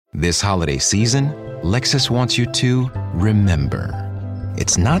This holiday season, Lexus wants you to remember.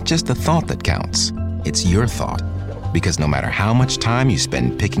 It's not just the thought that counts, it's your thought. Because no matter how much time you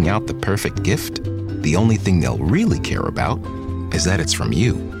spend picking out the perfect gift, the only thing they'll really care about is that it's from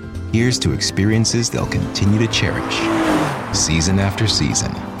you. Here's to experiences they'll continue to cherish. Season after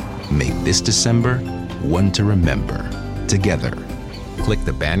season. Make this December one to remember. Together. Click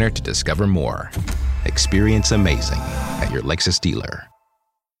the banner to discover more. Experience amazing at your Lexus dealer.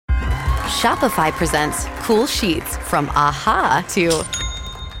 Shopify presents cool sheets from AHA to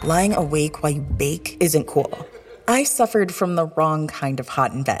lying awake while you bake isn't cool. I suffered from the wrong kind of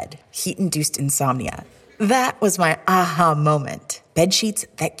hot in bed, heat-induced insomnia. That was my aha moment. Bed sheets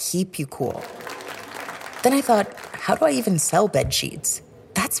that keep you cool. Then I thought, how do I even sell bed sheets?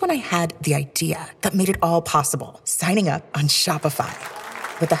 That's when I had the idea that made it all possible, signing up on Shopify.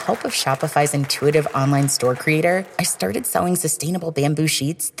 With the help of Shopify's intuitive online store creator, I started selling sustainable bamboo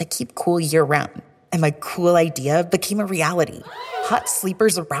sheets that keep cool year-round. And my cool idea became a reality. Hot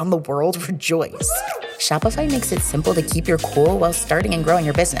sleepers around the world rejoice. Shopify makes it simple to keep your cool while starting and growing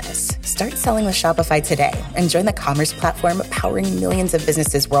your business. Start selling with Shopify today and join the commerce platform powering millions of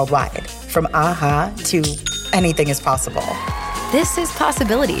businesses worldwide. From AHA to anything is possible. This is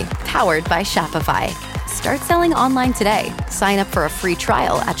Possibility, powered by Shopify. Start selling online today. Sign up for a free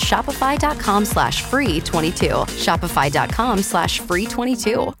trial at shopify.com/free22.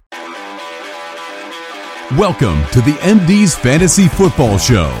 Shopify.com/free22. Welcome to the MD's Fantasy Football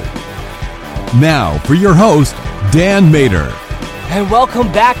Show. Now for your host, Dan Mater. And welcome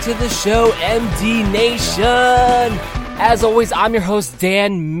back to the show, MD Nation. As always, I'm your host,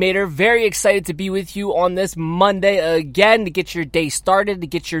 Dan Mater. Very excited to be with you on this Monday again, to get your day started, to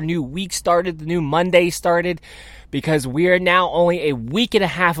get your new week started, the new Monday started, because we are now only a week and a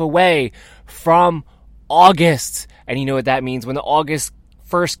half away from August. And you know what that means. When the August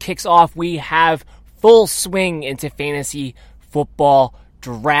 1st kicks off, we have full swing into fantasy football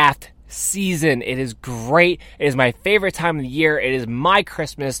draft season. It is great. It is my favorite time of the year. It is my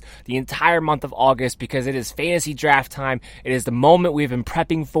Christmas, the entire month of August, because it is fantasy draft time. It is the moment we've been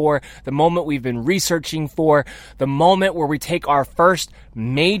prepping for, the moment we've been researching for, the moment where we take our first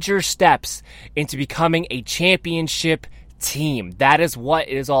major steps into becoming a championship team. That is what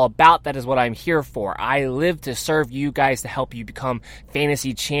it is all about. That is what I'm here for. I live to serve you guys, to help you become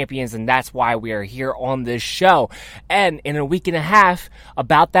fantasy champions, and that's why we are here on this show. And in a week and a half,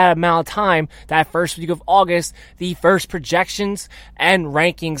 about that amount of time, that first week of August, the first projections and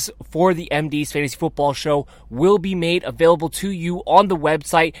rankings for the MD's Fantasy Football Show will be made available to you on the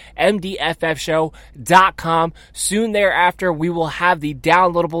website, mdffshow.com. Soon thereafter, we will have the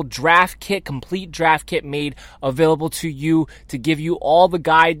downloadable draft kit, complete draft kit, made available to you to give you all the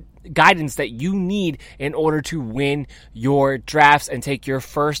guidance that you need in order to win your drafts and take your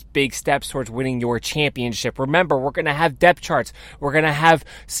first big steps towards winning your championship. Remember, we're going to have depth charts. We're going to have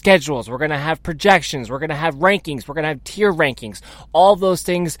schedules. We're going to have projections. We're going to have rankings. We're going to have tier rankings. All those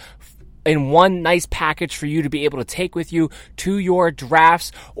things in one nice package for you to be able to take with you to your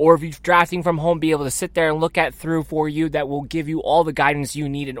drafts, or if you're drafting from home, be able to sit there and look at through for you. That will give you all the guidance you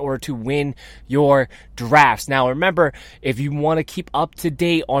need in order to win your drafts. Now, remember, if you want to keep up to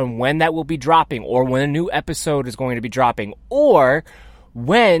date on when that will be dropping, or when a new episode is going to be dropping, or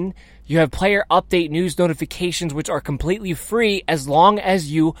when you have player update news notifications, which are completely free as long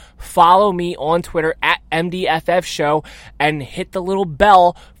as you follow me on Twitter at MDFF Show and hit the little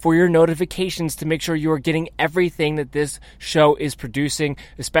bell for your notifications to make sure you are getting everything that this show is producing,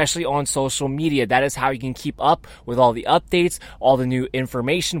 especially on social media. That is how you can keep up with all the updates, all the new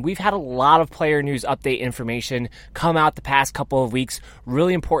information. We've had a lot of player news update information come out the past couple of weeks.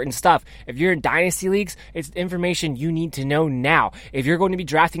 Really important stuff. If you're in Dynasty Leagues, it's information you need to know now. If you're going to be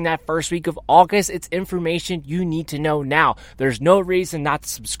drafting that first week of August, it's information you need to know now. There's no reason not to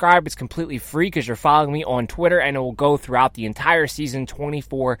subscribe. It's completely free because you're following me on Twitter, and it will go throughout the entire season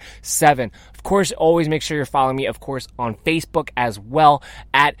 24/7. Of course, always make sure you're following me, of course, on Facebook as well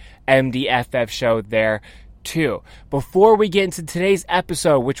at MDFF Show there too. Before we get into today's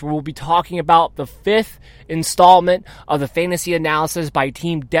episode, which we'll be talking about the 5th installment of the Fantasy Analysis by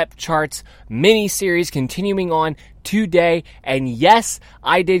Team Depth Charts mini-series continuing on today. And yes,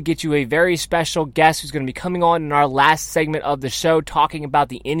 I did get you a very special guest who's going to be coming on in our last segment of the show, talking about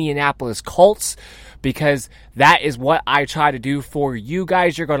the Indianapolis Colts, because that is what I try to do for you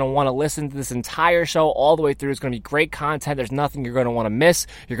guys. You're going to want to listen to this entire show all the way through. It's going to be great content. There's nothing you're going to want to miss.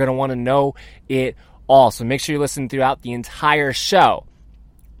 You're going to want to know it all. So make sure you listen throughout the entire show.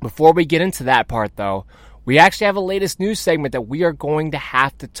 Before we get into that part, though, we actually have a latest news segment that we are going to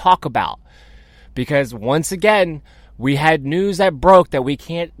have to talk about. Because once again, We had news that broke that we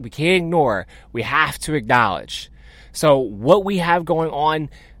can't ignore. We have to acknowledge. So what we have going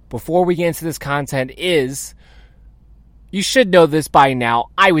on before we get into this content is, you should know this by now,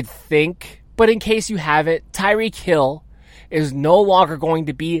 I would think, but in case you haven't, Tyreek Hill is no longer going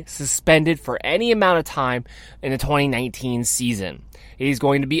to be suspended for any amount of time in the 2019 season. He's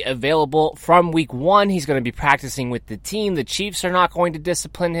going to be available from week 1. He's going to be practicing with the team. The Chiefs are not going to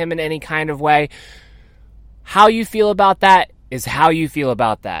discipline him in any kind of way. How you feel about that is how you feel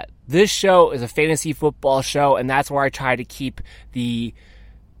about that. This show is a fantasy football show, and that's where I try to keep the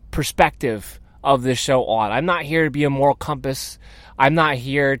perspective of this show on. I'm not here to be a moral compass. I'm not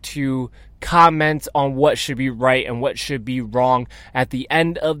here to comment on what should be right and what should be wrong. At the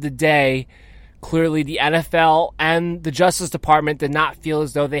end of the day, clearly the NFL and the Justice Department did not feel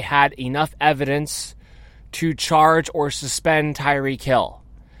as though they had enough evidence to charge or suspend Tyreek Hill.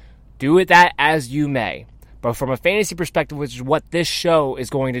 Do with that as you may. But from a fantasy perspective, which is what this show is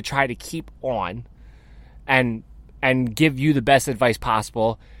going to try to keep on and give you the best advice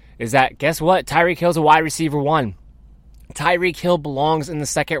possible, is that, guess what? Tyreek Hill's a wide receiver 1. Tyreek Hill belongs in the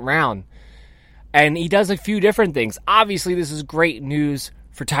second round. And he does a few different things. Obviously, this is great news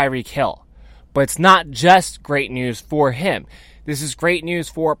for Tyreek Hill. But it's not just great news for him. This is great news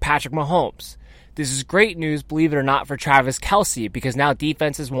for Patrick Mahomes. This is great news, believe it or not, for Travis Kelce, because now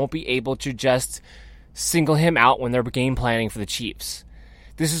defenses won't be able to just single him out when they're game planning for the Chiefs.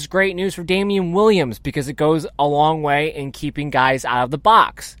 This is great news for Damian Williams, because it goes a long way in keeping guys out of the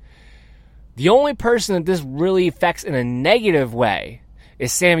box. The only person that this really affects in a negative way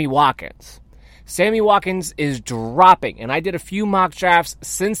is Sammy Watkins. Sammy Watkins is dropping, and I did a few mock drafts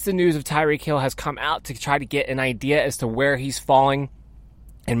since the news of Tyreek Hill has come out to try to get an idea as to where he's falling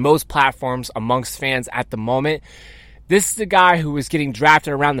in most platforms amongst fans at the moment. This is the guy who was getting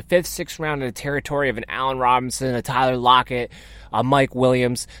drafted around the 5th, 6th round in the territory of an Allen Robinson, a Tyler Lockett, a Mike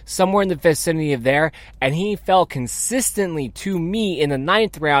Williams, somewhere in the vicinity of there, and he fell consistently to me in the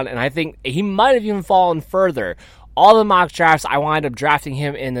 9th round, and I think he might have even fallen further. All the mock drafts, I wound up drafting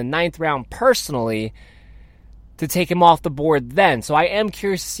him in the 9th round personally to take him off the board then. So I am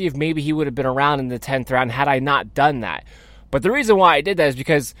curious to see if maybe he would have been around in the 10th round had I not done that. But the reason why I did that is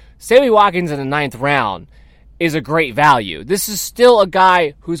because Sammy Watkins in the 9th round is a great value. This is still a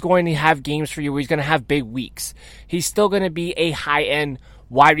guy who's going to have games for you where he's going to have big weeks. He's still going to be a high-end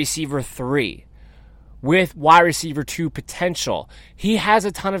wide receiver 3 with wide receiver 2 potential. He has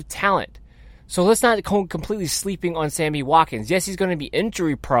a ton of talent. So let's not go completely sleeping on Sammy Watkins. Yes, he's going to be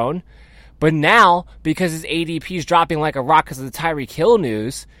injury prone, but now, because his ADP is dropping like a rock because of the Tyreek Hill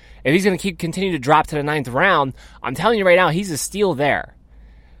news, if he's going to continue to drop to the 9th round, I'm telling you right now, he's a steal there.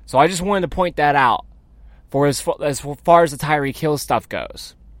 So I just wanted to point that out for as far as the Tyreek Hill stuff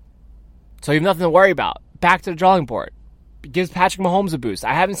goes. So you have nothing to worry about. Back to the drawing board. It gives Patrick Mahomes a boost.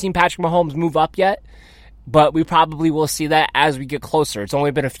 I haven't seen Patrick Mahomes move up yet, but we probably will see that as we get closer. It's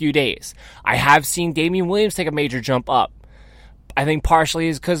only been a few days. I have seen Damian Williams take a major jump up. I think partially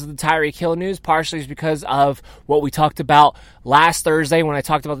is because of the Tyreek Hill news, partially is because of what we talked about last Thursday when I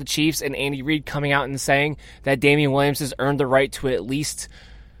talked about the Chiefs and Andy Reid coming out and saying that Damian Williams has earned the right to at least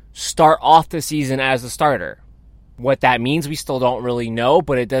start off the season as a starter. What that means, we still don't really know,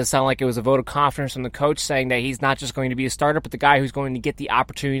 but it does sound like it was a vote of confidence from the coach saying that he's not just going to be a starter, but the guy who's going to get the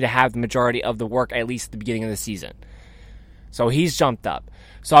opportunity to have the majority of the work, at least at the beginning of the season. So he's jumped up.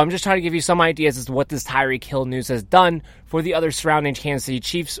 So I'm just trying to give you some ideas as to what this Tyreek Hill news has done for the other surrounding Kansas City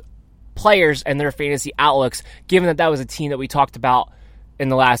Chiefs players and their fantasy outlooks, given that that was a team that we talked about in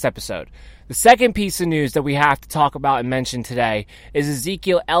the last episode. The second piece of news that we have to talk about and mention today is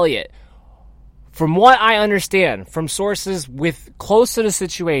Ezekiel Elliott. From what I understand from sources close to the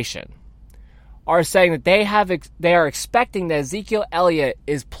situation, are saying that they are expecting that Ezekiel Elliott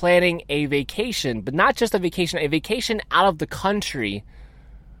is planning a vacation, but not just a vacation out of the country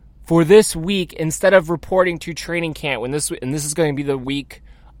for this week instead of reporting to training camp. And this is going to be the week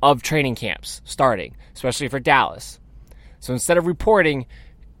of training camps starting, especially for Dallas. So instead of reporting,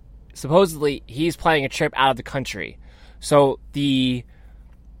 supposedly he's planning a trip out of the country. So the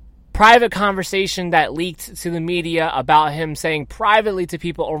private conversation that leaked to the media about him saying privately to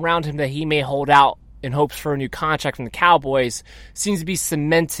people around him that he may hold out in hopes for a new contract from the Cowboys seems to be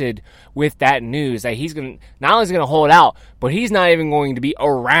cemented with that news that he's going to not only is going to hold out, but he's not even going to be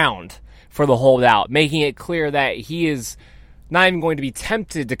around for the holdout, making it clear that he is not even going to be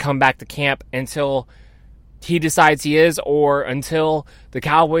tempted to come back to camp until he decides he is, or until the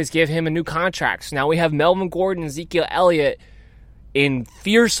Cowboys give him a new contract. So now we have Melvin Gordon and Ezekiel Elliott in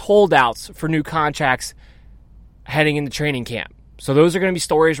fierce holdouts for new contracts heading into training camp. So those are going to be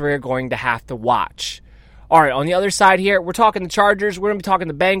stories we're going to have to watch. All right, on the other side here, we're talking the Chargers. We're going to be talking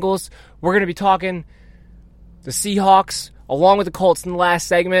the Bengals. We're going to be talking the Seahawks, along with the Colts in the last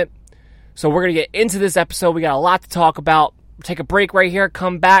segment. So we're going to get into this episode. We got a lot to talk about. We'll take a break right here,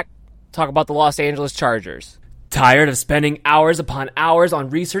 come back, talk about the Los Angeles Chargers. Tired of spending hours upon hours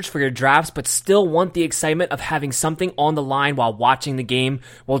on research for your drafts, but still want the excitement of having something on the line while watching the game?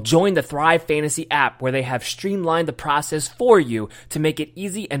 Well, join the Thrive Fantasy app, where they have streamlined the process for you to make it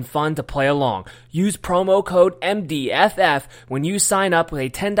easy and fun to play along. Use promo code MDFF when you sign up with a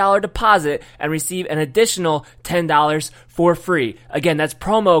 $10 deposit and receive an additional $10 for free. Again, that's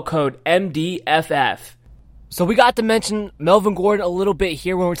promo code MDFF. So we got to mention Melvin Gordon a little bit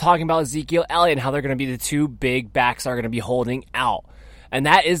here when we're talking about Ezekiel Elliott and how they're going to be the two big backs that are going to be holding out. And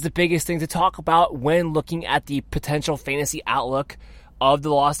that is the biggest thing to talk about when looking at the potential fantasy outlook of the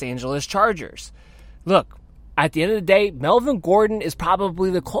Los Angeles Chargers. Look, at the end of the day, Melvin Gordon is probably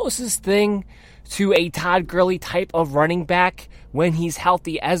the closest thing to a Todd Gurley type of running back when he's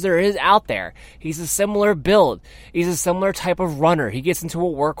healthy as there is out there. He's a similar build. He's a similar type of runner. He gets into a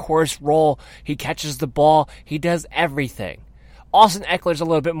workhorse role. He catches the ball. He does everything. Austin Eckler's a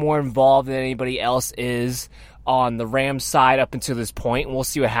little bit more involved than anybody else is on the Rams side up until this point. We'll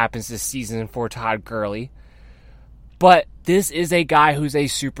see what happens this season for Todd Gurley. But this is a guy who's a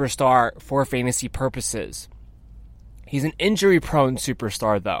superstar for fantasy purposes. He's an injury-prone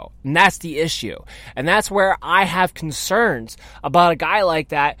superstar, though, and that's the issue. And that's where I have concerns about a guy like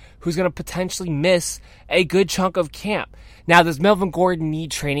that who's going to potentially miss a good chunk of camp. Now, does Melvin Gordon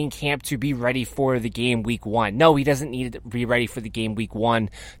need training camp to be ready for the game week 1? No, he doesn't need to be ready for the game week 1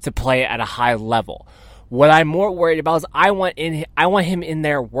 to play at a high level. What I'm more worried about is I want him in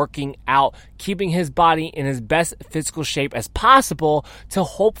there working out, keeping his body in his best physical shape as possible to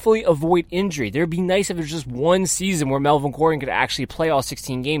hopefully avoid injury. It would be nice if there's just one season where Melvin Gordon could actually play all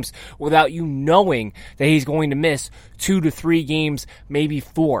 16 games without you knowing that he's going to miss 2 to 3 games, maybe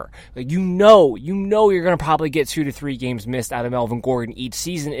 4. Like you know you're going to probably get 2 to 3 games missed out of Melvin Gordon each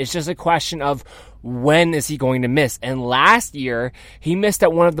season. It's just a question of when is he going to miss? And last year, he missed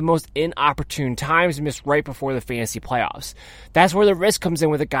at one of the most inopportune times. He missed right before the fantasy playoffs. That's where the risk comes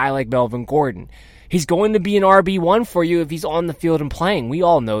in with a guy like Melvin Gordon. He's going to be an RB1 for you if he's on the field and playing. We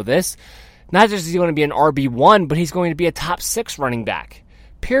all know this. Not just is he going to be an RB1, but he's going to be a top 6 running back.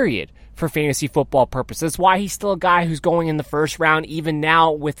 Period. For fantasy football purposes. That's why he's still a guy who's going in the first round, even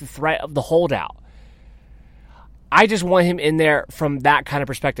now with the threat of the holdout. I just want him in there from that kind of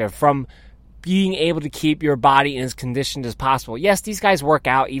perspective, from being able to keep your body in as conditioned as possible. Yes, these guys work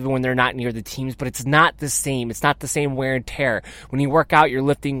out even when they're not near the teams, but it's not the same. It's not the same wear and tear. When you work out, you're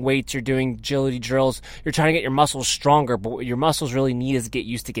lifting weights, you're doing agility drills, you're trying to get your muscles stronger, but what your muscles really need is to get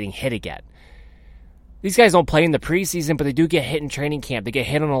used to getting hit again. These guys don't play in the preseason, but they do get hit in training camp. They get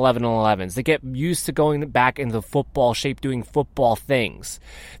hit on 11-on-11s. They get used to going back into football shape, doing football things.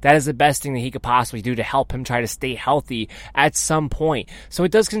 That is the best thing that he could possibly do to help him try to stay healthy at some point. So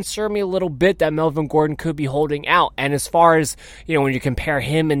it does concern me a little bit that Melvin Gordon could be holding out. And as far as, when you compare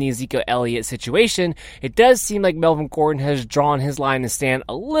him and the Ezekiel Elliott situation, it does seem like Melvin Gordon has drawn his line in the sand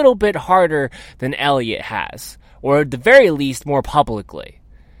a little bit harder than Elliott has. Or at the very least, more publicly.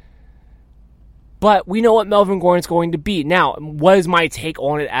 But we know what Melvin Gordon's going to be. Now, what is my take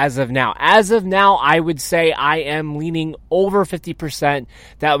on it as of now? As of now, I would say I am leaning over 50%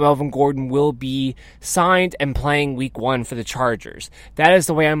 that Melvin Gordon will be signed and playing week 1 for the Chargers. That is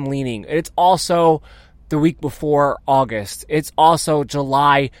the way I'm leaning. It's also the week before August. It's also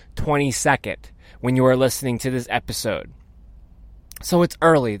July 22nd when you are listening to this episode. So it's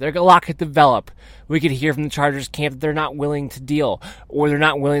early. A lot could develop. We could hear from the Chargers camp that they're not willing to deal, or they're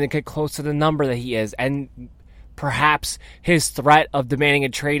not willing to get close to the number that he is. And perhaps his threat of demanding a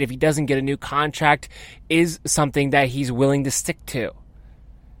trade if he doesn't get a new contract is something that he's willing to stick to.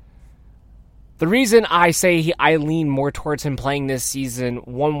 The reason I say I lean more towards him playing this season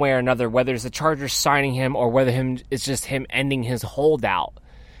one way or another, whether it's the Chargers signing him or whether it's just him ending his holdout,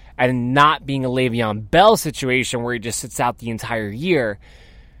 and not being a Le'Veon Bell situation where he just sits out the entire year,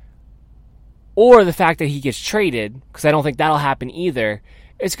 or the fact that he gets traded, because I don't think that'll happen either,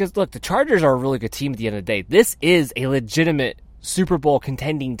 it's because, look, the Chargers are a really good team at the end of the day. This is a legitimate Super Bowl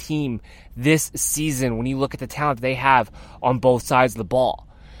contending team this season when you look at the talent they have on both sides of the ball.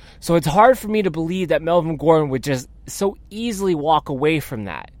 So it's hard for me to believe that Melvin Gordon would just so easily walk away from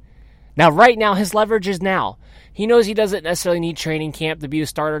that. Now, right now, his leverage is now. He knows he doesn't necessarily need training camp to be a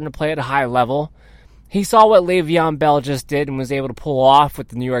starter and to play at a high level. He saw what Le'Veon Bell just did and was able to pull off with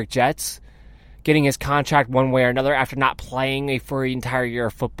the New York Jets, getting his contract one way or another after not playing for an entire year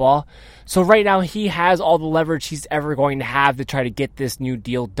of football. So right now, he has all the leverage he's ever going to have to try to get this new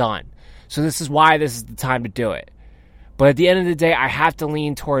deal done. So this is why this is the time to do it. But at the end of the day, I have to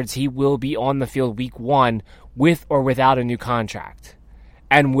lean towards he will be on the field week 1 with or without a new contract.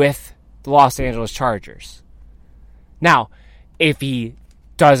 And with the Los Angeles Chargers. Now, if he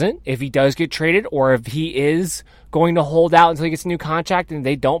does get traded, or if he is going to hold out until he gets a new contract and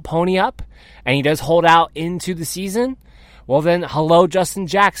they don't pony up, and he does hold out into the season, well then, hello Justin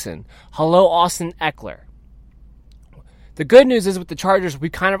Jackson. Hello Austin Ekeler. The good news is with the Chargers,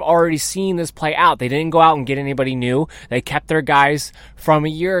 we've kind of already seen this play out. They didn't go out and get anybody new. They kept their guys from a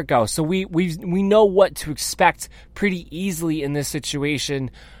year ago. So we know what to expect pretty easily in this situation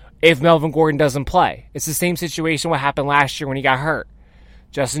if Melvin Gordon doesn't play. It's the same situation what happened last year when he got hurt.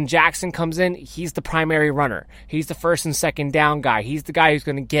 Justin Jackson comes in, he's the primary runner. He's the first and second down guy. He's the guy who's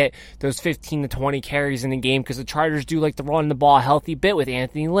going to get those 15 to 20 carries in the game because the Chargers do like to run the ball a healthy bit with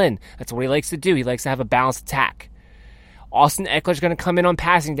Anthony Lynn. That's what he likes to do. He likes to have a balanced attack. Austin Ekeler's going to come in on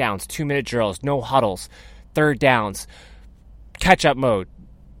passing downs, 2-minute drills, no huddles, third downs, catch-up mode,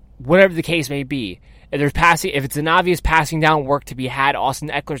 whatever the case may be. If it's an obvious passing down work to be had, Austin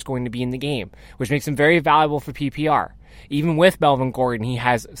Ekeler's going to be in the game, which makes him very valuable for PPR. Even with Melvin Gordon, he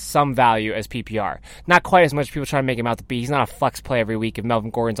has some value as PPR. Not quite as much people try to make him out to be. He's not a flex play every week if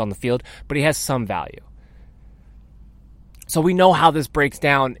Melvin Gordon's on the field, but he has some value. So we know how this breaks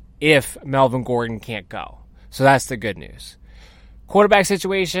down if Melvin Gordon can't go. So that's the good news. Quarterback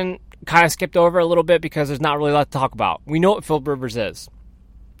situation, kind of skipped over a little bit because there's not really a lot to talk about. We know what Philip Rivers is.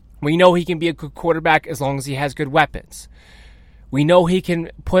 We know he can be a good quarterback as long as he has good weapons. We know he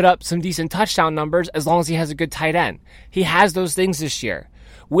can put up some decent touchdown numbers as long as he has a good tight end. He has those things this year.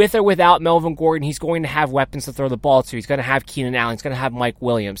 With or without Melvin Gordon, he's going to have weapons to throw the ball to. He's going to have Keenan Allen. He's going to have Mike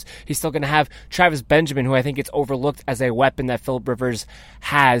Williams. He's still going to have Travis Benjamin, who I think gets overlooked as a weapon that Philip Rivers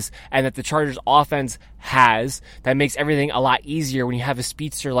has and that the Chargers offense has that makes everything a lot easier when you have a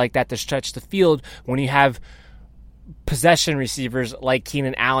speedster like that to stretch the field, when you have possession receivers like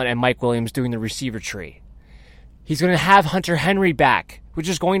Keenan Allen and Mike Williams doing the receiver tree. He's going to have Hunter Henry back, which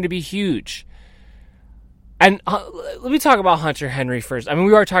is going to be huge. And let me talk about Hunter Henry first. I mean,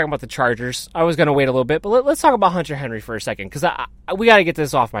 we are talking about the Chargers. I was going to wait a little bit, but let's talk about Hunter Henry for a second, because we got to get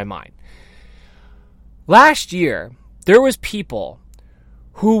this off my mind. Last year, there was people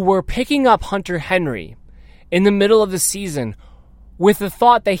who were picking up Hunter Henry in the middle of the season with the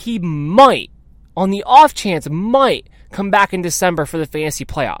thought that he might, on the off chance, might come back in December for the fantasy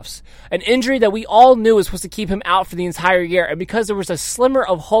playoffs. An injury that we all knew was supposed to keep him out for the entire year, and because there was a slimmer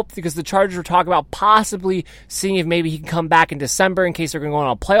of hope because the Chargers were talking about possibly seeing if maybe he can come back in December in case they're going to go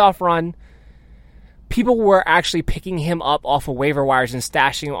on a playoff run, people were actually picking him up off of waiver wires and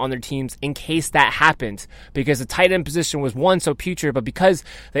stashing him on their teams in case that happened, because the tight end position was one, so putrid, but because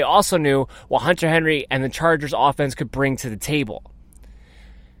they also knew what Hunter Henry and the Chargers offense could bring to the table.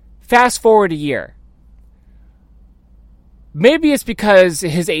 Fast forward a year. Maybe it's because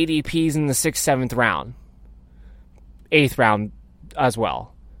his ADP's in the 6th, 7th round. 8th round as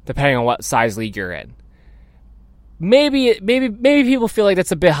well, depending on what size league you're in. Maybe people feel like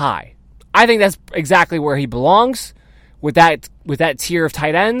that's a bit high. I think that's exactly where he belongs with that tier of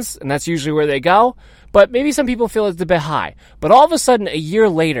tight ends, and that's usually where they go. But maybe some people feel it's a bit high. But all of a sudden, a year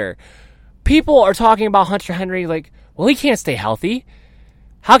later, people are talking about Hunter Henry like, well, he can't stay healthy.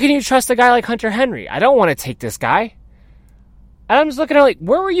 How can you trust a guy like Hunter Henry? I don't want to take this guy. And I'm just looking at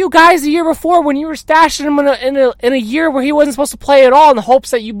where were you guys the year before when you were stashing him in a year where he wasn't supposed to play at all in the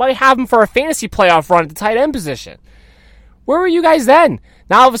hopes that you might have him for a fantasy playoff run at the tight end position? Where were you guys then?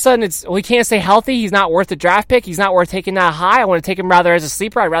 Now all of a sudden he can't stay healthy. He's not worth the draft pick. He's not worth taking that high. I want to take him rather as a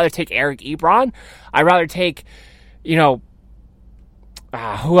sleeper. I'd rather take Eric Ebron. I'd rather take, who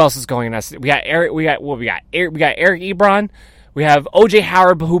else is going in us? We got Eric Ebron. We have O.J.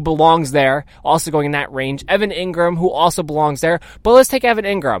 Howard, who belongs there, also going in that range. Evan Ingram, who also belongs there. But let's take Evan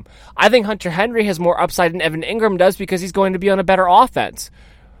Ingram. I think Hunter Henry has more upside than Evan Ingram does because he's going to be on a better offense.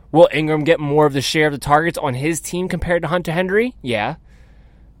 Will Ingram get more of the share of the targets on his team compared to Hunter Henry? Yeah.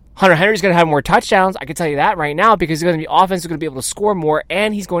 Hunter Henry's going to have more touchdowns. I can tell you that right now because he's going to be offense, going to be able to score more,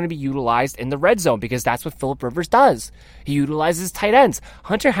 and he's going to be utilized in the red zone because that's what Philip Rivers does. He utilizes tight ends.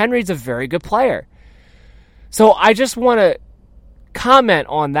 Hunter Henry's a very good player. So I just want to comment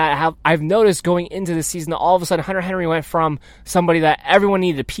on that. How I've noticed going into the season that all of a sudden Hunter Henry went from somebody that everyone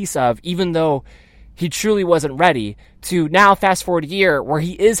needed a piece of, even though he truly wasn't ready, to now fast forward a year where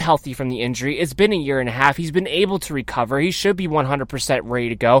he is healthy from the injury. It's been a year and a half. He's been able to recover. He should be 100% ready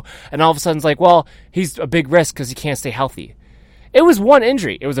to go. And all of a sudden it's like, well, he's a big risk because he can't stay healthy. It was one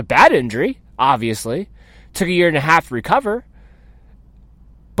injury. It was a bad injury, obviously. Took a year and a half to recover.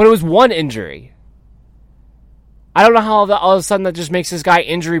 But it was one injury. I don't know how all of a sudden that just makes this guy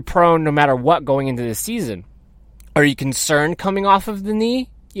injury prone no matter what going into the season. Are you concerned coming off of the knee?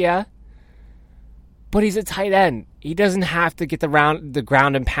 Yeah. But he's a tight end. He doesn't have to get the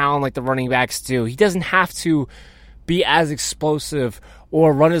ground and pound like the running backs do. He doesn't have to be as explosive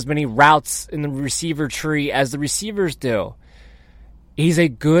or run as many routes in the receiver tree as the receivers do. He's a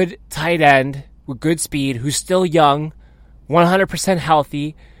good tight end with good speed who's still young, 100%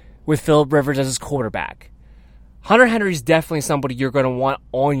 healthy, with Phillip Rivers as his quarterback. Hunter Henry is definitely somebody you're going to want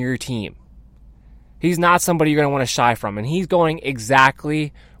on your team. He's not somebody you're going to want to shy from, and he's going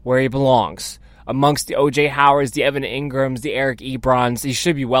exactly where he belongs. Amongst the O.J. Howards, the Evan Ingrams, the Eric Ebrons, he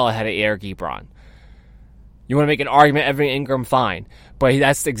should be well ahead of Eric Ebron. You want to make an argument, Evan Ingram, fine, but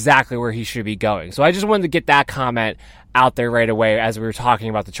that's exactly where he should be going. So I just wanted to get that comment out there right away as we were talking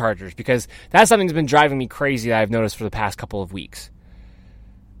about the Chargers, because that's something that's been driving me crazy that I've noticed for the past couple of weeks.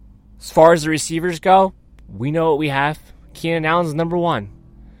 As far as the receivers go, we know what we have. Keenan Allen's number 1.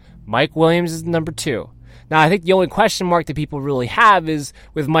 Mike Williams is number 2. Now, I think the only question mark that people really have is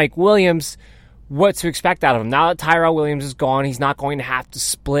with Mike Williams, what to expect out of him. Now that Tyrell Williams is gone, he's not going to have to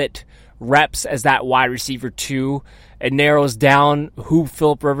split reps as that wide receiver 2. It narrows down who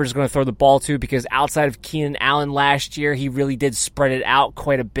Phillip Rivers is going to throw the ball to, because outside of Keenan Allen last year, he really did spread it out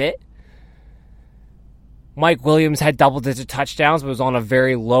quite a bit. Mike Williams had double-digit touchdowns, but was on a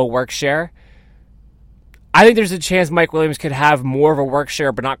very low work share. I think there's a chance Mike Williams could have more of a work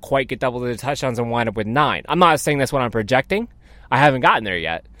share, but not quite get double-digit touchdowns and wind up with 9. I'm not saying that's what I'm projecting. I haven't gotten there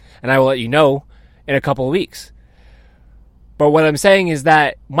yet, and I will let you know in a couple of weeks. But what I'm saying is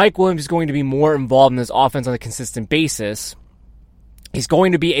that Mike Williams is going to be more involved in this offense on a consistent basis. He's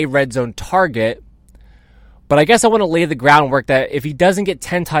going to be a red zone target, but I guess I want to lay the groundwork that if he doesn't get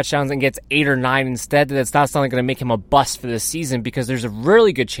 10 touchdowns and gets 8 or 9 instead, that's not something going to make him a bust for this season, because there's a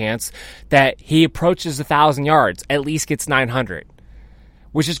really good chance that he approaches 1,000 yards, at least gets 900,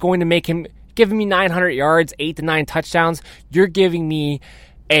 which is going to make him, giving me 900 yards, 8 to 9 touchdowns, you're giving me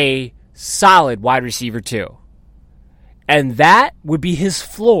a solid wide receiver 2. And that would be his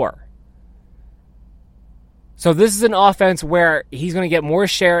floor. So this is an offense where he's going to get more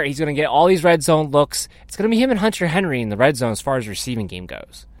share. He's going to get all these red zone looks. It's going to be him and Hunter Henry in the red zone as far as the receiving game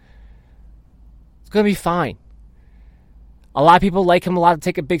goes. It's going to be fine. A lot of people like him a lot to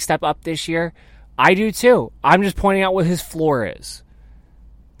take a big step up this year. I do too. I'm just pointing out what his floor is.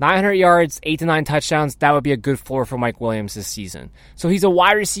 900 yards, 8 to 9 touchdowns. That would be a good floor for Mike Williams this season. So he's a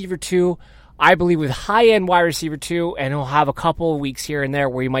wide receiver 2. I believe with high-end wide receiver 2, and he'll have a couple of weeks here and there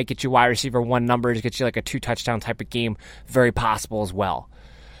where he might get you wide receiver 1 numbers, get you like a 2-touchdown type of game. Very possible as well.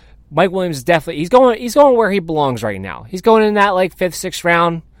 Mike Williams is definitely, he's going where he belongs right now. He's going in that like 5th, 6th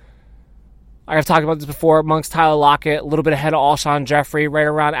round. I've talked about this before, amongst Tyler Lockett, a little bit ahead of Alshon Jeffrey, right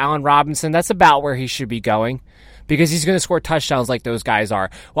around Allen Robinson. That's about where he should be going, because he's going to score touchdowns like those guys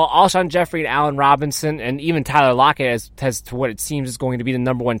are. While Alshon Jeffrey and Allen Robinson and even Tyler Lockett, as to what it seems is going to be the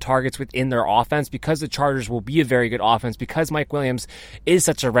number 1 targets within their offense, because the Chargers will be a very good offense, because Mike Williams is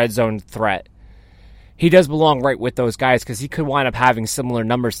such a red zone threat. He does belong right with those guys, because he could wind up having similar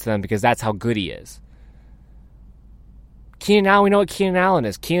numbers to them, because that's how good he is. Keenan Allen, we know what Keenan Allen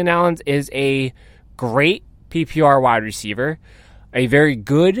is. Keenan Allen is a great PPR wide receiver, a very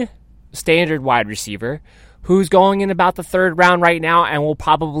good standard wide receiver, who's going in about the 3rd round right now and will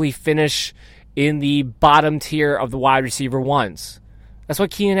probably finish in the bottom tier of the wide receiver 1s. That's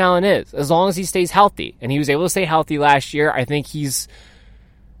what Keenan Allen is, as long as he stays healthy. And he was able to stay healthy last year. I think he's,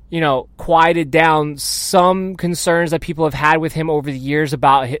 quieted down some concerns that people have had with him over the years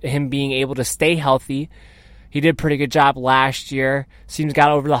about him being able to stay healthy. He did a pretty good job last year. Seems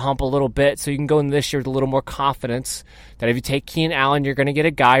got over the hump a little bit, so you can go into this year with a little more confidence that if you take Keenan Allen, you're going to get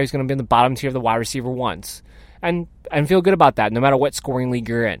a guy who's going to be in the bottom tier of the wide receiver 1s. And feel good about that, no matter what scoring league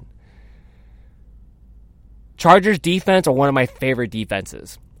you're in. Chargers defense are one of my favorite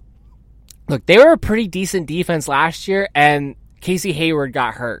defenses. Look, they were a pretty decent defense last year, and Casey Hayward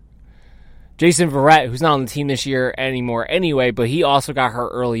got hurt. Jason Verrett, who's not on the team this year anymore anyway, but he also got hurt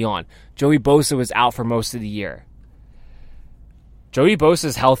early on. Joey Bosa was out for most of the year. Joey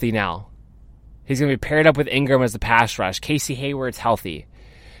Bosa's healthy now. He's going to be paired up with Ingram as the pass rush. Casey Hayward's healthy.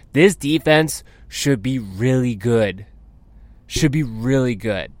 This defense should be really good. Should be really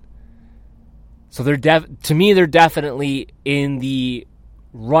good. So to me, they're definitely in the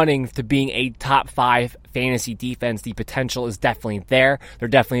running to being a top 5 fantasy defense. The potential is definitely there. They're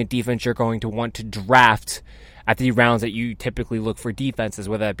definitely a defense you're going to want to draft at the rounds that you typically look for defenses,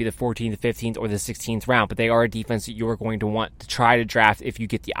 whether that be the 14th, 15th, or the 16th round. But they are a defense that you are going to want to try to draft if you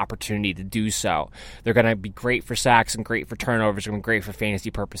get the opportunity to do so. They're going to be great for sacks and great for turnovers and great for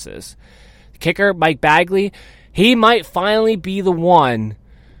fantasy purposes. The kicker, Mike Bagley, He might finally be the one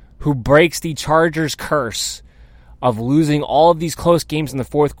who breaks the Chargers' curse of losing all of these close games in the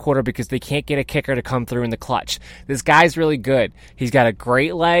fourth quarter because they can't get a kicker to come through in the clutch. This guy's really good. He's got a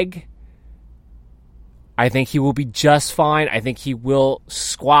great leg. I think he will be just fine. I think he will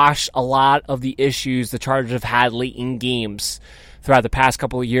squash a lot of the issues the Chargers have had late in games throughout the past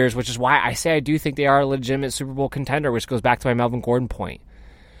couple of years, which is why I say I do think they are a legitimate Super Bowl contender, which goes back to my Melvin Gordon point.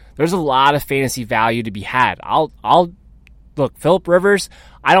 There's a lot of fantasy value to be had. Look, Phillip Rivers,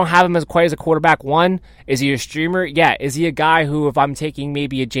 I don't have him as quite as a quarterback one. Is he a streamer? Yeah. Is he a guy who, if I'm taking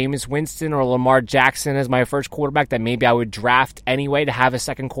maybe a Jameis Winston or Lamar Jackson as my first quarterback, that maybe I would draft anyway to have a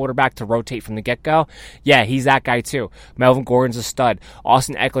second quarterback to rotate from the get-go? Yeah, he's that guy too. Melvin Gordon's a stud.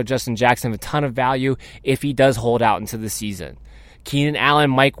 Austin Eckler, Justin Jackson have a ton of value if he does hold out into the season. Keenan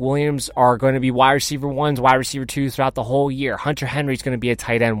Allen, Mike Williams are going to be wide receiver ones, wide receiver twos throughout the whole year. Hunter Henry's going to be a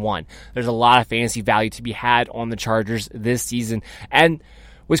tight end one. There's a lot of fantasy value to be had on the Chargers this season. And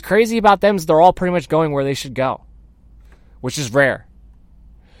what's crazy about them is they're all pretty much going where they should go, which is rare.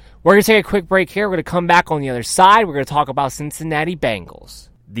 We're going to take a quick break here. We're going to come back on the other side. We're going to talk about Cincinnati Bengals.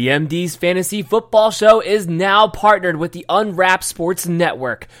 The MD's Fantasy Football Show is now partnered with the Unwrapped Sports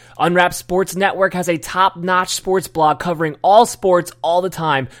Network. Unwrapped Sports Network has a top-notch sports blog covering all sports all the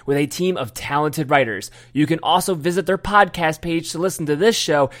time with a team of talented writers. You can also visit their podcast page to listen to this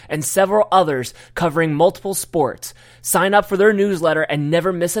show and several others covering multiple sports. Sign up for their newsletter and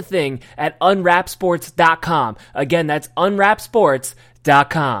never miss a thing at unwrappedsports.com. Again, that's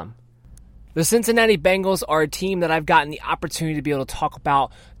unwrappedsports.com. The Cincinnati Bengals are a team that I've gotten the opportunity to be able to talk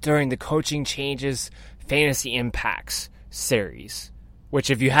about during the Coaching Changes Fantasy Impacts series, which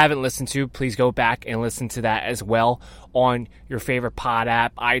if you haven't listened to, please go back and listen to that as well on your favorite pod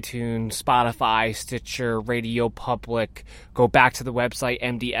app, iTunes, Spotify, Stitcher, Radio Public. Go back to the website,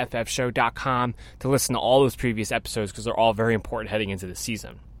 mdffshow.com, to listen to all those previous episodes because they're all very important heading into the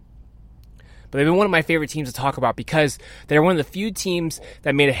season. But they've been one of my favorite teams to talk about because they're one of the few teams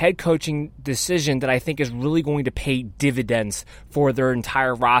that made a head coaching decision that I think is really going to pay dividends for their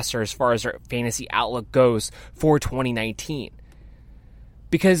entire roster as far as their fantasy outlook goes for 2019.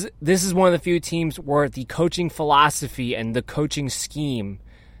 Because this is one of the few teams where the coaching philosophy and the coaching scheme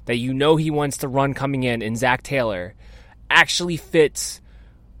that you know he wants to run coming in Zach Taylor, actually fits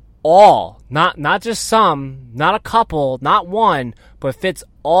all, not just some, not a couple, not one, but fits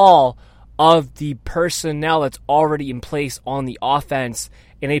all of the personnel that's already in place on the offense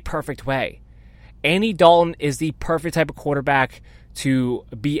in a perfect way. Andy Dalton is the perfect type of quarterback to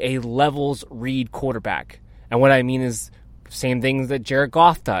be a levels read quarterback. And what I mean is same things that Jared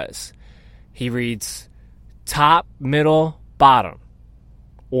Goff does. He reads top, middle, bottom,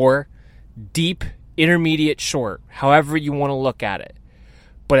 or deep, intermediate, short, however you want to look at it.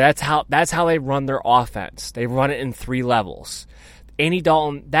 But that's how they run their offense. They run it in 3 levels. Andy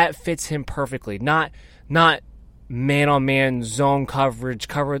Dalton, that fits him perfectly. Not man-on-man zone coverage.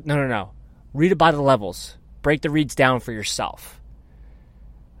 No. Read it by the levels. Break the reads down for yourself.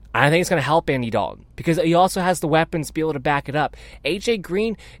 I think it's going to help Andy Dalton because he also has the weapons to be able to back it up. A.J.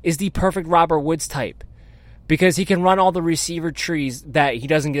 Green is the perfect Robert Woods type because he can run all the receiver trees that he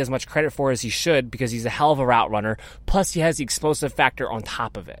doesn't get as much credit for as he should because he's a hell of a route runner. Plus, he has the explosive factor on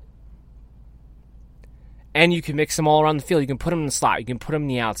top of it. And you can mix them all around the field. You can put them in the slot. You can put them in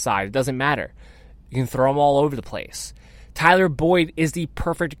the outside. It doesn't matter. You can throw them all over the place. Tyler Boyd is the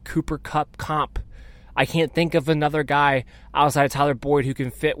perfect Cooper Kupp comp. I can't think of another guy outside of Tyler Boyd who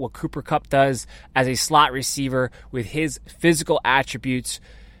can fit what Cooper Kupp does as a slot receiver with his physical attributes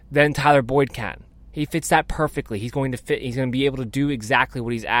than Tyler Boyd can. He fits that perfectly. He's going to fit. He's going to be able to do exactly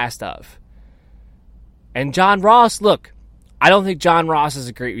what he's asked of. And John Ross, look, I don't think John Ross is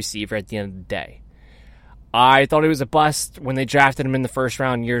a great receiver at the end of the day. I thought he was a bust when they drafted him in the first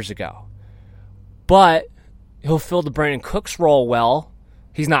round years ago. But he'll fill the Brandon Cooks role well.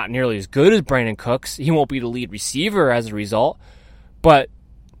 He's not nearly as good as Brandon Cooks. He won't be the lead receiver as a result. But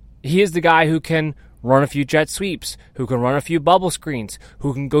he is the guy who can run a few jet sweeps, who can run a few bubble screens,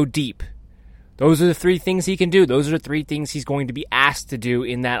 who can go deep. Those are the 3 things he can do. Those are the 3 things he's going to be asked to do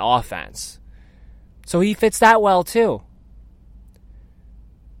in that offense. So he fits that well too.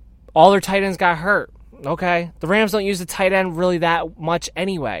 All their tight ends got hurt. Okay, the Rams don't use the tight end really that much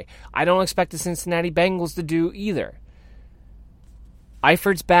anyway. I don't expect the Cincinnati Bengals to do either.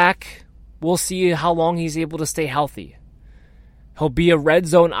 Eifert's back. We'll see how long he's able to stay healthy. He'll be a red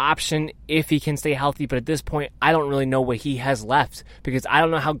zone option if he can stay healthy, but at this point, I don't really know what he has left because I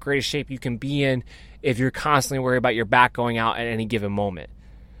don't know how great a shape you can be in if you're constantly worried about your back going out at any given moment.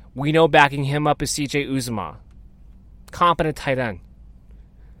 We know backing him up is CJ Uzomah. Competent tight end.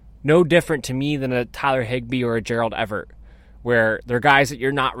 no different to me than a Tyler Higbee or a Gerald Everett, where they're guys that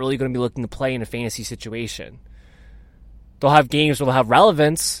you're not really going to be looking to play in a fantasy situation. They'll have games where they'll have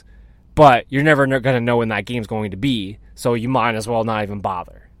relevance, but you're never going to know when that game's going to be, so you might as well not even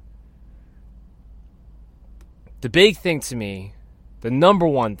bother. The big thing to me, the number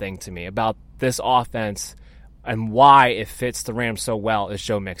one thing to me about this offense and why it fits the Rams so well is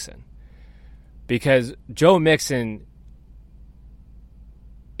Joe Mixon. Because Joe Mixon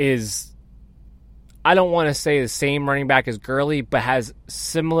is, I don't want to say the same running back as Gurley, but has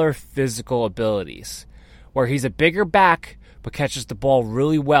similar physical abilities, where he's a bigger back but catches the ball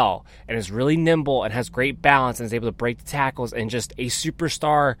really well and is really nimble and has great balance and is able to break the tackles and just a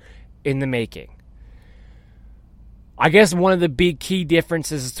superstar in the making. I guess one of the big key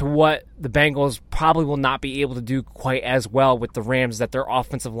differences to what the Bengals probably will not be able to do quite as well with the Rams is that their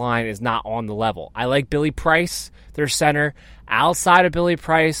offensive line is not on the level. I like Billy Price, their center. Outside of Billy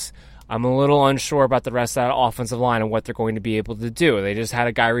Price, I'm a little unsure about the rest of that offensive line and what they're going to be able to do. They just had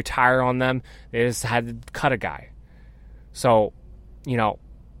a guy retire on them. They just had to cut a guy. So,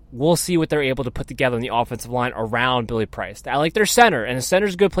 we'll see what they're able to put together in the offensive line around Billy Price. I like their center, and the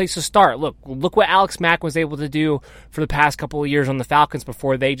center's a good place to start. Look what Alex Mack was able to do for the past couple of years on the Falcons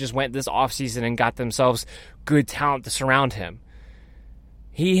before they just went this offseason and got themselves good talent to surround him.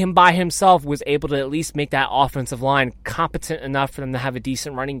 Him by himself was able to at least make that offensive line competent enough for them to have a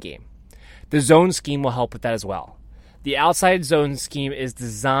decent running game. The zone scheme will help with that as well. The outside zone scheme is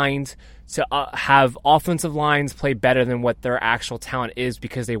designed to have offensive lines play better than what their actual talent is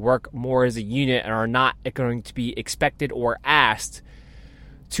because they work more as a unit and are not going to be expected or asked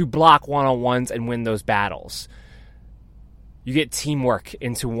to block one-on-ones and win those battles. You get teamwork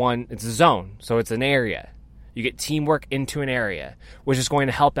into it's a zone, so it's an area. You get teamwork into an area, which is going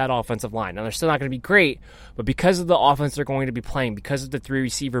to help that offensive line. Now, they're still not going to be great, but because of the offense they're going to be playing, because of the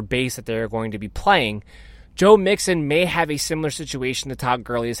 3-receiver base that they're going to be playing, Joe Mixon may have a similar situation that Todd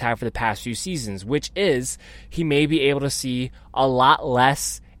Gurley has had for the past few seasons, which is he may be able to see a lot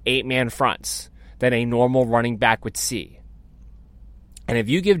less 8-man fronts than a normal running back would see. And if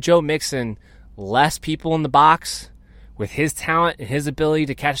you give Joe Mixon less people in the box, with his talent and his ability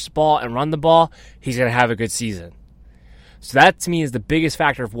to catch the ball and run the ball, he's going to have a good season. So that, to me, is the biggest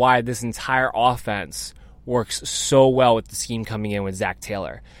factor of why this entire offense works so well with the scheme coming in with Zach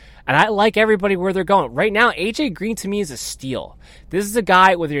Taylor. And I like everybody where they're going. Right now, A.J. Green, to me, is a steal. This is a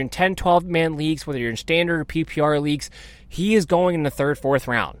guy, whether you're in 10, 12-man leagues, whether you're in standard or PPR leagues, he is going in the 3rd, 4th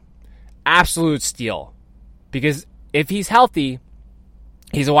round. Absolute steal. Because if he's healthy,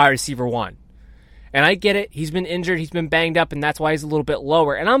 he's a wide receiver 1. And I get it. He's been injured. He's been banged up, and that's why he's a little bit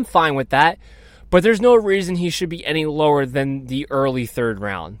lower. And I'm fine with that. But there's no reason he should be any lower than the early 3rd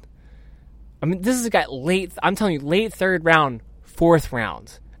round. I mean, this is a guy late 3rd round, 4th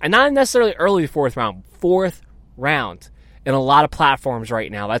round. And not necessarily early 4th round, 4th round. In a lot of platforms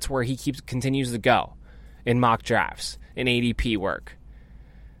right now, that's where he continues to go in mock drafts, in ADP work.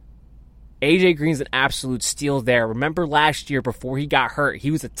 A.J. Green's an absolute steal there. Remember last year before he got hurt,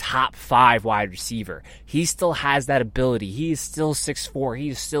 he was a top 5 wide receiver. He still has that ability. He is still 6'4". He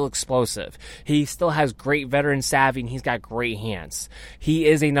is still explosive. He still has great veteran savvy, and he's got great hands. He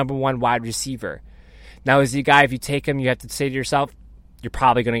is a number 1 wide receiver. Now, is he a guy, if you take him, you have to say to yourself, you're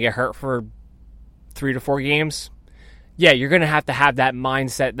probably going to get hurt for 3 to 4 games? Yeah, you're going to have that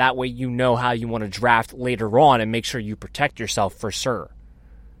mindset. That way you know how you want to draft later on and make sure you protect yourself for sure.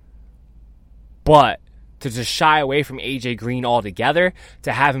 But to just shy away from A.J. Green altogether,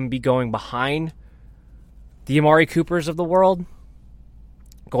 to have him be going behind the Amari Coopers of the world,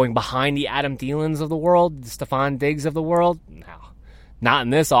 going behind the Adam Thielens of the world, the Stephon Diggs of the world, no. Not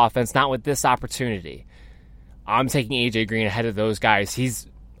in this offense, not with this opportunity. I'm taking A.J. Green ahead of those guys. He's,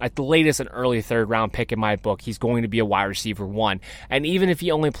 at the latest, an early 3rd round pick in my book. He's going to be a wide receiver 1. And even if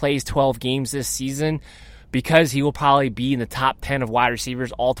he only plays 12 games this season, because he will probably be in the top 10 of wide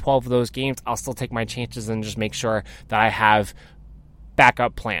receivers all 12 of those games, I'll still take my chances and just make sure that I have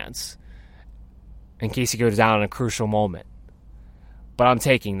backup plans in case he goes down in a crucial moment. But I'm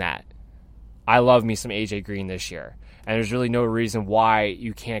taking that. I love me some A.J. Green this year, and there's really no reason why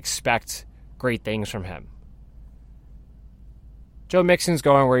you can't expect great things from him. Joe Mixon's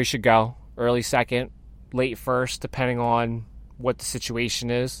going where he should go. Early 2nd, late 1st, depending on what the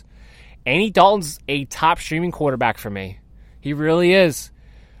situation is. Andy Dalton's a top streaming quarterback for me. He really is.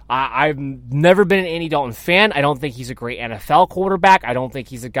 I've never been an Andy Dalton fan. I don't think he's a great NFL quarterback. I don't think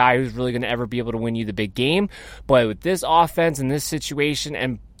he's a guy who's really going to ever be able to win you the big game. But with this offense and this situation,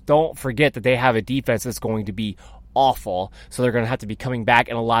 and don't forget that they have a defense that's going to be awful, so they're going to have to be coming back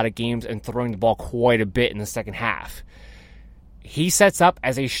in a lot of games and throwing the ball quite a bit in the second half. he sets up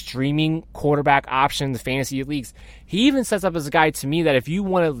as a streaming quarterback option in the fantasy leagues. He even sets up as a guy to me that if you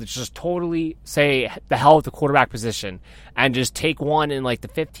want to just totally say the hell with the quarterback position and just take one in like the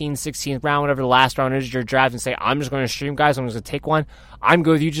 15th, 16th round, whatever the last round is your draft, and say, I'm just going to stream guys, I'm just going to take one, I'm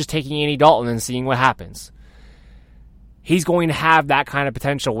good with you just taking Andy Dalton and seeing what happens. He's going to have that kind of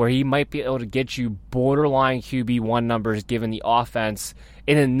potential where he might be able to get you borderline QB1 numbers given the offense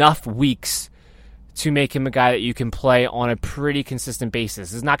in enough weeks to make him a guy that you can play on a pretty consistent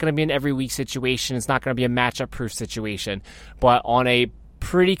basis. It's not going to be an every week situation. It's not going to be a matchup-proof situation. But on a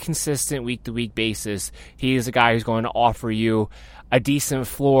pretty consistent week-to-week basis, he is a guy who's going to offer you a decent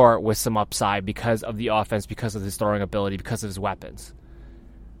floor with some upside because of the offense, because of his throwing ability, because of his weapons.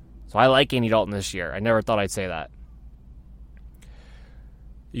 So I like Andy Dalton this year. I never thought I'd say that.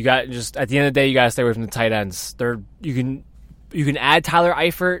 You got just at the end of the day, you got to stay away from the tight ends. You can add Tyler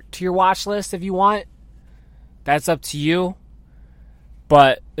Eifert to your watch list if you want. That's up to you.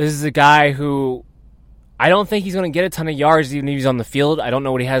 But this is a guy who I don't think he's going to get a ton of yards even if he's on the field. I don't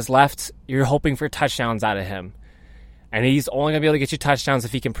know what he has left. You're hoping for touchdowns out of him. And he's only going to be able to get you touchdowns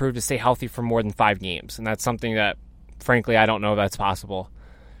if he can prove to stay healthy for more than 5 games. And that's something that, frankly, I don't know if that's possible.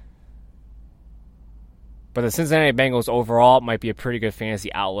 But the Cincinnati Bengals overall might be a pretty good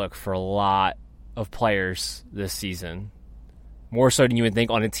fantasy outlook for a lot of players this season. More so than you would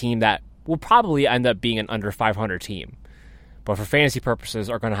think on a team that will probably end up being an under 500 team. But for fantasy purposes,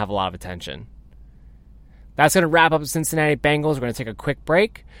 are going to have a lot of attention. That's going to wrap up the Cincinnati Bengals. We're going to take a quick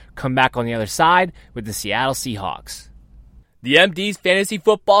break, come back on the other side with the Seattle Seahawks. The MD's Fantasy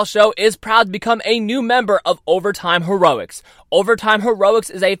Football Show is proud to become a new member of Overtime Heroics. Overtime Heroics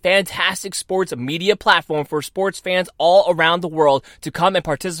is a fantastic sports media platform for sports fans all around the world to come and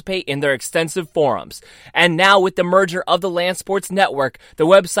participate in their extensive forums. And now with the merger of the Land Sports Network, the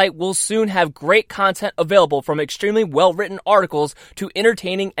website will soon have great content available from extremely well-written articles to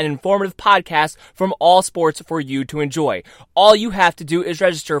entertaining and informative podcasts from all sports for you to enjoy. All you have to do is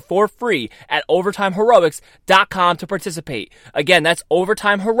register for free at overtimeheroics.com to participate. Again, that's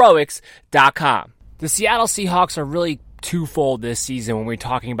overtimeheroics.com. The Seattle Seahawks are really twofold this season when we're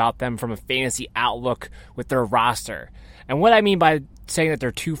talking about them from a fantasy outlook with their roster. And what I mean by saying that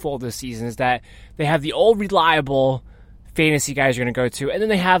they're twofold this season is that they have the old reliable fantasy guys you're going to go to, and then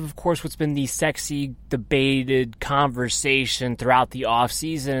they have, of course, what's been the sexy, debated conversation throughout the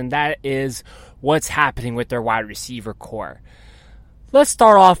offseason, and that is what's happening with their wide receiver core. Let's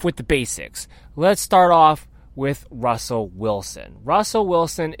start off with the basics. Let's start off with Russell Wilson. Russell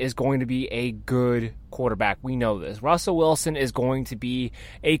Wilson is going to be a good quarterback. We know this. Russell Wilson is going to be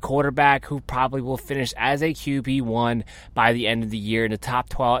a quarterback who probably will finish as a QB1 by the end of the year in the top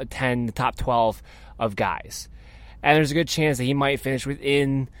 10, the top 12 of guys. And there's a good chance that he might finish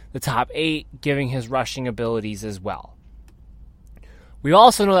within the top 8, giving his rushing abilities as well. We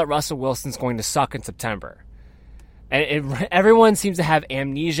also know that Russell Wilson's going to suck in September. And everyone seems to have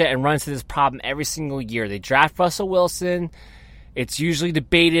amnesia and runs into this problem every single year. They draft Russell Wilson. It's usually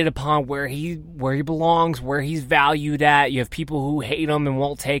debated upon where he belongs, where he's valued at. You have people who hate him and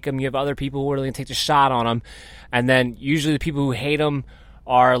won't take him. You have other people who are going to take the shot on him. And then usually the people who hate him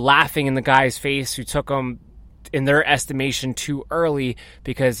are laughing in the guy's face who took him, in their estimation, too early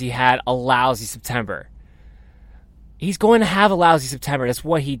because he had a lousy September. He's going to have a lousy September. That's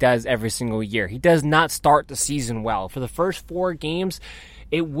what he does every single year. He does not start the season well. For the first 4 games,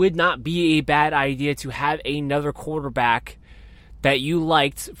 it would not be a bad idea to have another quarterback that you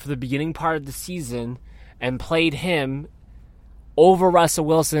liked for the beginning part of the season and played him over Russell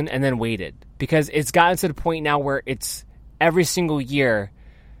Wilson and then waited. Because it's gotten to the point now where it's every single year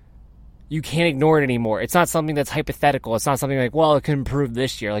you can't ignore it anymore. It's not something that's hypothetical. It's not something like, well, it could improve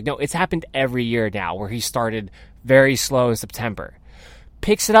this year. Like, no, it's happened every year now where he started very slow in September.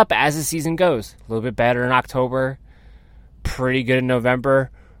 Picks it up as the season goes. A little bit better in October. Pretty good in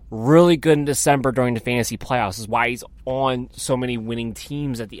November. Really good in December during the fantasy playoffs. This is why he's on so many winning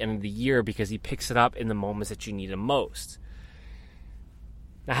teams at the end of the year, because he picks it up in the moments that you need him most.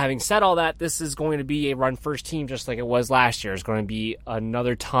 Now, having said all that, this is going to be a run-first team just like it was last year. It's going to be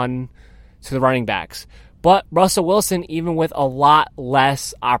another ton to the running backs. But Russell Wilson, even with a lot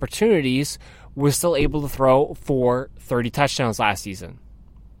less opportunities, was still able to throw for 30 touchdowns last season.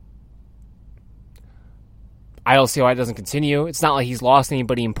 I don't see why it doesn't continue. It's not like he's lost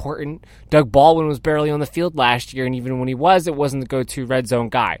anybody important. Doug Baldwin was barely on the field last year, and even when he was, it wasn't the go-to red zone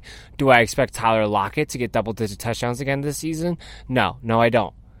guy. Do I expect Tyler Lockett to get double-digit touchdowns again this season? No, I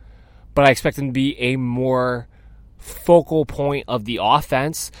don't. But I expect him to be a more focal point of the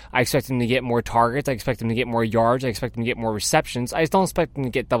offense. I expect him to get more targets. I expect him to get more yards. I expect him to get more receptions. I just don't expect him to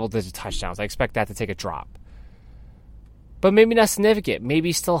get double-digit touchdowns. I expect that to take a drop. But maybe not significant. Maybe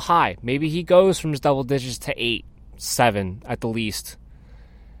he's still high. Maybe he goes from double digits to 8, 7 at the least.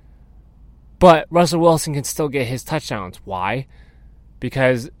 But Russell Wilson can still get his touchdowns. Why?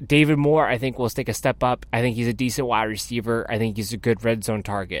 Because David Moore, I think, will take a step up. I think he's a decent wide receiver. I think he's a good red zone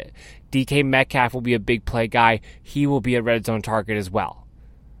target. DK Metcalf will be a big play guy. He will be a red zone target as well.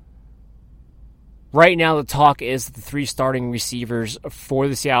 Right now, the talk is that the 3 starting receivers for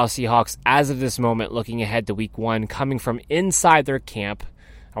the Seattle Seahawks, as of this moment, looking ahead to week 1, coming from inside their camp,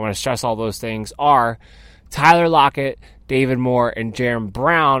 I want to stress all those things, are Tyler Lockett, David Moore, and Jaron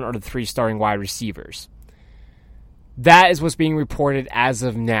Brown are the 3 starting wide receivers. That is what's being reported as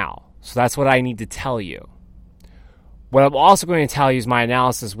of now. So that's what I need to tell you. What I'm also going to tell you is my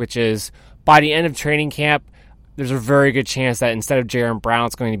analysis, which is by the end of training camp, there's a very good chance that instead of Jaron Brown,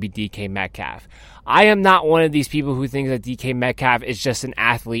 it's going to be DK Metcalf. I am not one of these people who thinks that DK Metcalf is just an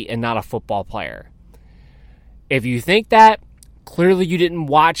athlete and not a football player. If you think that, clearly you didn't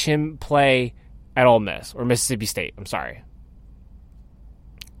watch him play at Ole Miss, or Mississippi State, I'm sorry.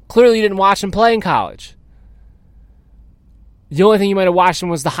 Clearly you didn't watch him play in college. The only thing you might have watched him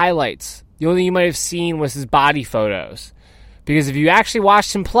was the highlights. The only thing you might have seen was his body photos. Because if you actually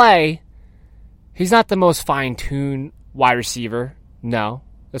watched him play, he's not the most fine-tuned wide receiver. No,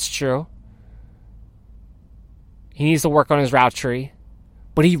 that's true. He needs to work on his route tree.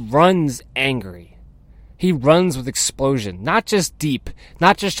 But he runs angry. He runs with explosion. Not just deep.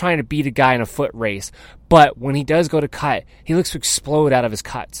 Not just trying to beat a guy in a foot race. But when he does go to cut, he looks to explode out of his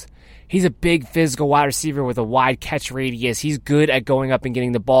cuts. He's a big physical wide receiver with a wide catch radius. He's good at going up and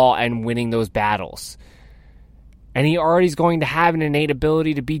getting the ball and winning those battles. And he already is going to have an innate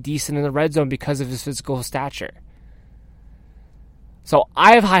ability to be decent in the red zone because of his physical stature. So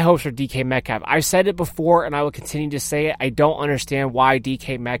I have high hopes for DK Metcalf. I've said it before and I will continue to say it. I don't understand why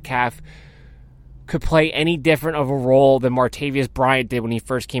DK Metcalf could play any different of a role than Martavius Bryant did when he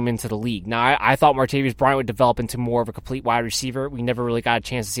first came into the league. Now, I thought Martavius Bryant would develop into more of a complete wide receiver. We never really got a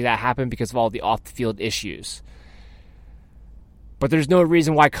chance to see that happen because of all the off-the-field issues. But there's no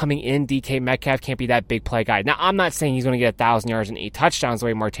reason why coming in, DK Metcalf can't be that big play guy. Now, I'm not saying he's going to get 1,000 yards and 8 touchdowns the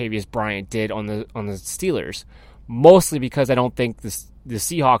way Martavius Bryant did on the Steelers. Mostly because I don't think the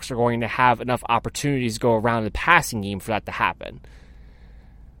Seahawks are going to have enough opportunities to go around the passing game for that to happen.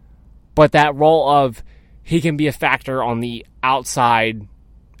 But that role of he can be a factor on the outside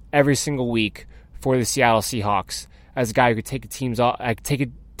every single week for the Seattle Seahawks as a guy who could take teams off, take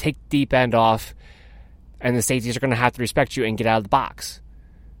deep end off, and the safeties are going to have to respect you and get out of the box.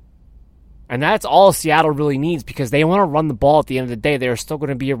 And that's all Seattle really needs because they want to run the ball at the end of the day. They're still going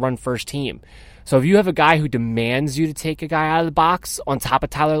to be a run-first team. So if you have a guy who demands you to take a guy out of the box on top of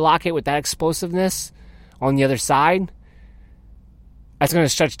Tyler Lockett with that explosiveness on the other side, that's going to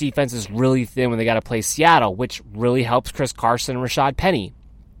stretch defenses really thin when they got to play Seattle, which really helps Chris Carson and Rashad Penny.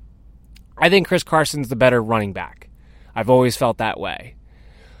 I think Chris Carson's the better running back. I've always felt that way.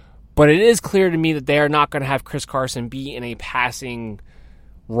 But it is clear to me that they are not going to have Chris Carson be in a passing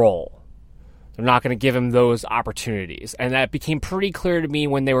role. They're not going to give him those opportunities. And that became pretty clear to me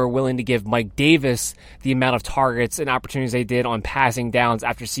when they were willing to give Mike Davis the amount of targets and opportunities they did on passing downs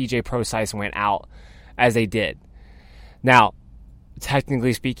after CJ Prosise went out as they did. Now,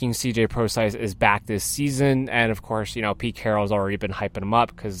 technically speaking, CJ Prosise is back this season. And of course, Pete Carroll's already been hyping him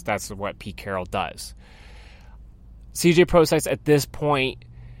up because that's what Pete Carroll does. CJ Prosise at this point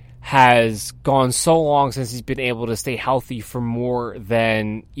has gone so long since he's been able to stay healthy for more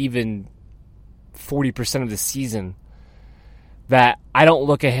than even 40% of the season that I don't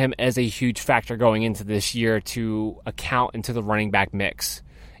look at him as a huge factor going into this year to account into the running back mix,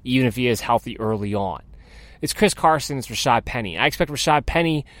 even if he is healthy early on. It's Chris Carson, it's Rashad Penny. I expect Rashad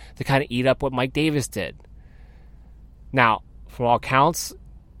Penny to kind of eat up what Mike Davis did. Now, from all accounts,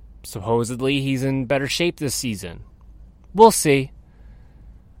 supposedly he's in better shape this season. We'll see.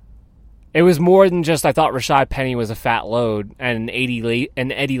 It was more than just I thought Rashad Penny was a fat load and an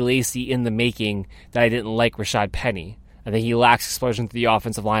Eddie Lacy in the making that I didn't like Rashad Penny. I think he lacks explosion to the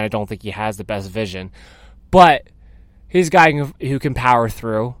offensive line. I don't think he has the best vision. But he's a guy who can power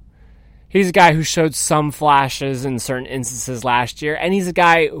through. He's a guy who showed some flashes in certain instances last year. And he's a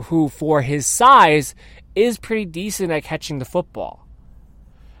guy who, for his size, is pretty decent at catching the football.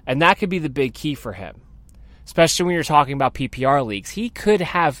 And that could be the big key for him. Especially when you're talking about PPR leagues. He could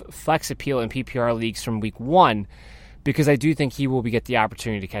have flex appeal in PPR leagues from week 1 because I do think he will get the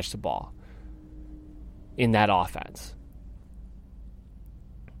opportunity to catch the ball in that offense.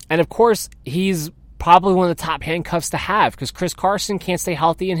 And of course, he's probably one of the top handcuffs to have because Chris Carson can't stay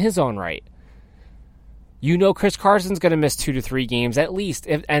healthy in his own right. Chris Carson's going to miss 2 to 3 games at least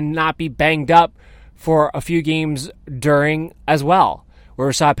and not be banged up for a few games during as well, where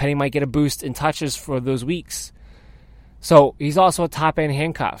Rashad Penny might get a boost in touches for those weeks. So he's also a top-end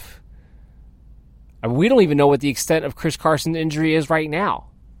handcuff. We don't even know what the extent of Chris Carson's injury is right now.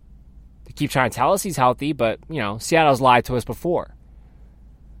 They keep trying to tell us he's healthy, but, Seattle's lied to us before.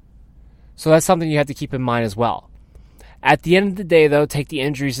 So that's something you have to keep in mind as well. At the end of the day, though, take the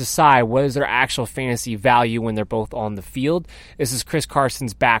injuries aside, what is their actual fantasy value when they're both on the field? This is Chris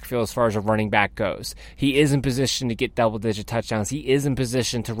Carson's backfield as far as a running back goes. He is in position to get double-digit touchdowns. He is in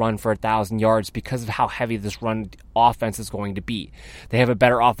position to run for 1,000 yards because of how heavy this run offense is going to be. They have a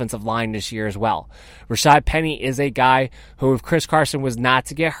better offensive line this year as well. Rashad Penny is a guy who, if Chris Carson was not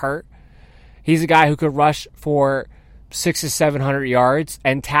to get hurt, he's a guy who could rush for 600 to 700 yards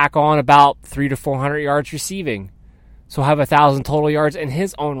and tack on about 300 to 400 yards receiving. So have 1,000 total yards in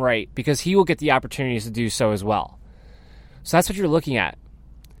his own right, because he will get the opportunities to do so as well. So that's what you're looking at.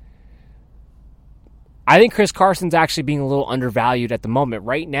 I think Chris Carson's actually being a little undervalued at the moment.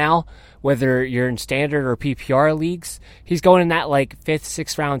 Right now, whether you're in standard or PPR leagues, he's going in that 5th,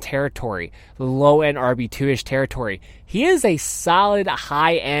 6th round territory, the low-end RB2-ish territory. He is a solid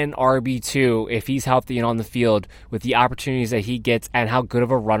high-end RB2 if he's healthy and on the field with the opportunities that he gets and how good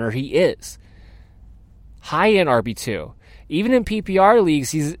of a runner he is. High-end RB2. Even in PPR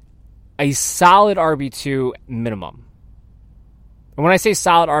leagues, he's a solid RB2 minimum. And when I say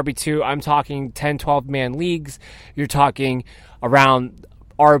solid RB2, I'm talking 10, 12-man leagues. You're talking around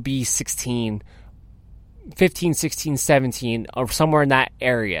RB 16, 15, 16, 17, or somewhere in that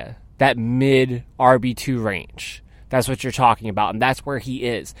area, that mid RB2 range. That's what you're talking about, and that's where he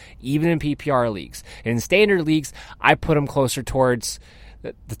is, even in PPR leagues. In standard leagues, I put him closer towards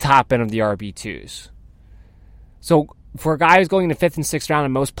the top end of the RB2s. So for a guy who's going in the 5th and 6th round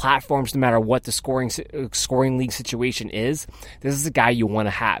in most platforms, no matter what the scoring league situation is, this is a guy you want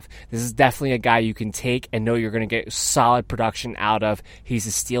to have. This is definitely a guy you can take and know you're going to get solid production out of. He's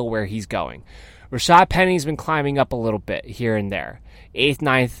a steal where he's going. Rashad Penny's been climbing up a little bit here and there. 8th,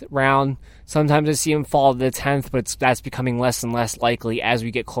 9th round. Sometimes I see him fall to the 10th, but that's becoming less and less likely as we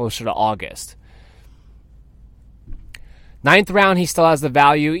get closer to August. 9th round, he still has the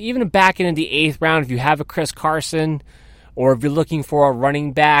value. Even back into the 8th round, if you have a Chris Carson, or if you're looking for a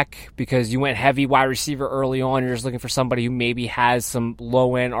running back because you went heavy wide receiver early on, you're just looking for somebody who maybe has some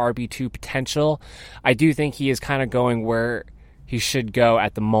low-end RB2 potential, I do think he is kind of going where he should go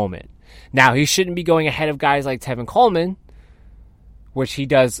at the moment. Now, he shouldn't be going ahead of guys like Tevin Coleman, which he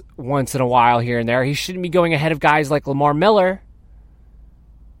does once in a while here and there. He shouldn't be going ahead of guys like Lamar Miller.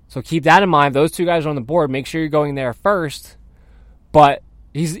 So keep that in mind. Those two guys are on the board. Make sure you're going there first. But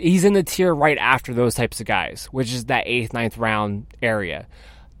he's in the tier right after those types of guys, which is that 8th, 9th round area.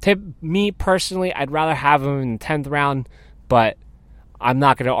 Me personally, I'd rather have him in the 10th round, but I'm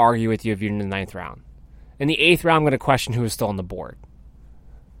not going to argue with you if you're in the 9th round. In the 8th round, I'm going to question who is still on the board.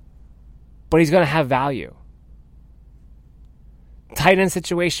 But he's going to have value. Tight end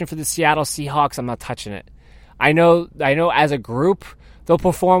situation for the Seattle Seahawks, I'm not touching it. I know as a group, they'll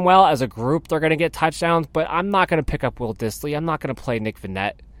perform well. As a group, they're going to get touchdowns, but I'm not going to pick up Will Dissly. I'm not going to play Nick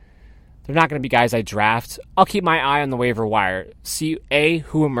Vannett. They're not going to be guys I draft. I'll keep my eye on the waiver wire. See, A,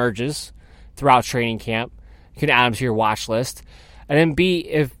 who emerges throughout training camp. You can add them to your watch list. And then B,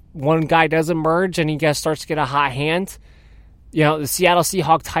 if one guy does emerge and he starts to get a hot hand, the Seattle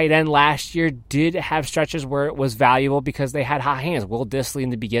Seahawks tight end last year did have stretches where it was valuable because they had hot hands. Will Dissly in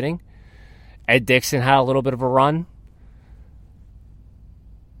the beginning. Ed Dickson had a little bit of a run.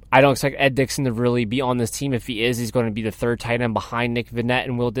 I don't expect Ed Dickson to really be on this team. If he is, he's going to be the third tight end behind Nick Vannett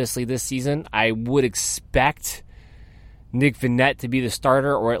and Will Dissly this season. I would expect Nick Vannett to be the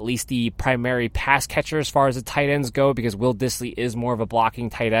starter or at least the primary pass catcher as far as the tight ends go, because Will Dissly is more of a blocking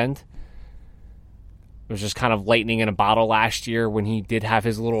tight end. It was just kind of lightning in a bottle last year when he did have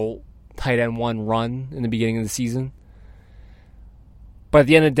his little tight end one run in the beginning of the season. But at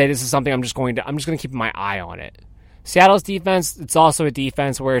the end of the day, this is something I'm just going to keep my eye on it. Seattle's defense, it's also a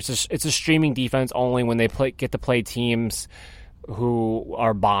defense where it's a streaming defense only when they get to play teams who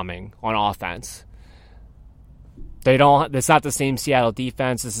are bombing on offense. It's not the same Seattle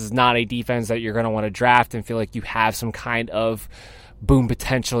defense. This is not a defense that you're going to want to draft and feel like you have some kind of boom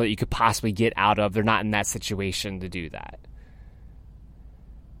potential that you could possibly get out of. They're not in that situation to do that.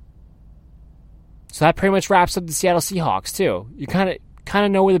 So that pretty much wraps up the Seattle Seahawks too. You kind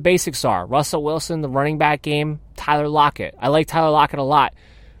of know where the basics are. Russell Wilson, the running back game, Tyler Lockett. I like Tyler Lockett a lot.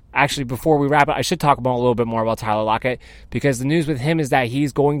 Actually, before we wrap it, I should talk about a little bit more about Tyler Lockett, because the news with him is that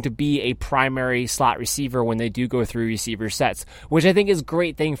he's going to be a primary slot receiver when they do go through receiver sets, which I think is a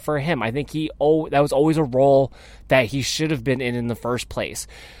great thing for him. I think that was always a role that he should have been in the first place,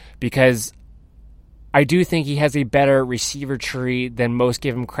 because I do think he has a better receiver tree than most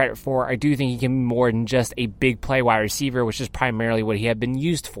give him credit for. I do think he can be more than just a big play wide receiver, which is primarily what he had been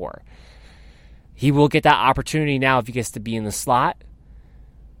used for. He will get that opportunity now if he gets to be in the slot.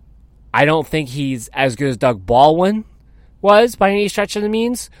 I don't think he's as good as Doug Baldwin was by any stretch of the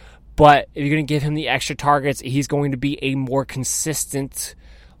means, but if you're going to give him the extra targets, he's going to be a more consistent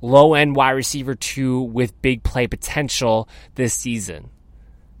low-end wide receiver 2 with big play potential this season.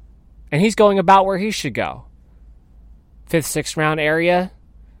 And he's going about where he should go. 5th, 6th round area.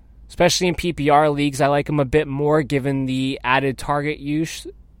 Especially in PPR leagues, I like him a bit more given the added target use,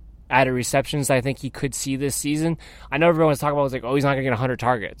 added receptions I think he could see this season. I know everyone's talking about, he's not going to get 100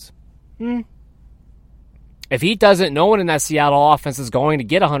 targets. If he doesn't, no one in that Seattle offense is going to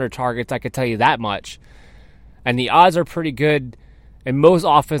get 100 targets, I could tell you that much. And the odds are pretty good in most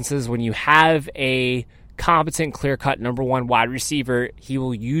offenses when you have a competent, clear-cut number 1 wide receiver, he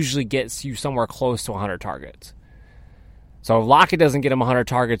will usually get you somewhere close to 100 targets. So if Lockett doesn't get him 100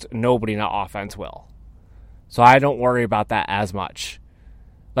 targets, nobody in that offense will. So I don't worry about that as much.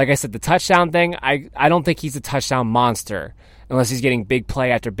 Like I said, the touchdown thing, I don't think he's a touchdown monster unless he's getting big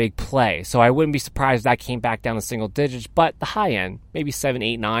play after big play. So I wouldn't be surprised if that came back down to single digits, but the high end, maybe 7,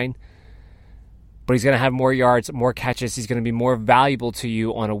 8, 9. But he's going to have more yards, more catches. He's going to be more valuable to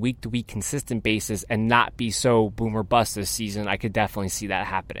you on a week-to-week consistent basis and not be so boom or bust this season. I could definitely see that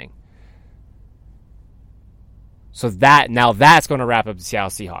happening. So that's going to wrap up the Seattle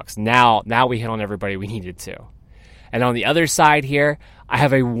Seahawks. Now we hit on everybody we needed to. And on the other side here, I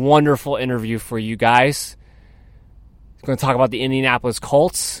have a wonderful interview for you guys. I'm going to talk about the Indianapolis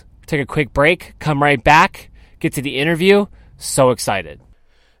Colts. Take a quick break, come right back, get to the interview. So excited.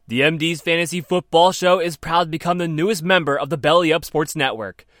 The MD's Fantasy Football Show is proud to become the newest member of the Belly Up Sports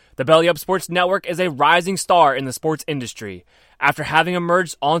Network. The Belly Up Sports Network is a rising star in the sports industry. After having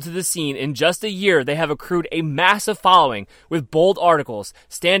emerged onto the scene in just a year, they have accrued a massive following with bold articles,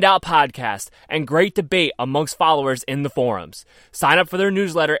 standout podcasts, and great debate amongst followers in the forums. Sign up for their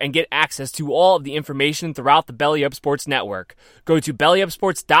newsletter and get access to all of the information throughout the Belly Up Sports Network. Go to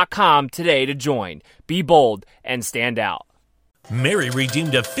bellyupsports.com today to join. Be bold and stand out. Mary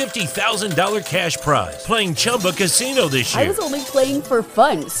redeemed a $50,000 cash prize playing Chumba Casino this year. I was only playing for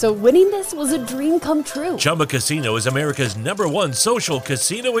fun, so winning this was a dream come true. Chumba Casino is America's #1 social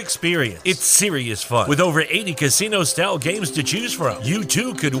casino experience. It's serious fun. With over 80 casino-style games to choose from, you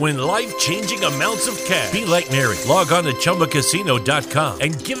too could win life-changing amounts of cash. Be like Mary. Log on to ChumbaCasino.com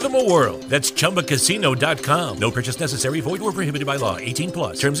and give them a whirl. That's ChumbaCasino.com. No purchase necessary. Void where prohibited by law.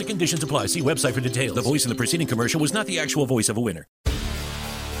 18+. Terms and conditions apply. See website for details. The voice in the preceding commercial was not the actual voice of a winner.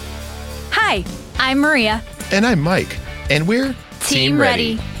 Hi, I'm Maria. And I'm Mike. And we're Team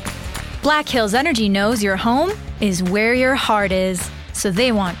Ready. Black Hills Energy knows your home is where your heart is, so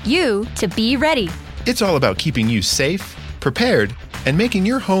they want you to be ready. It's all about keeping you safe, prepared, and making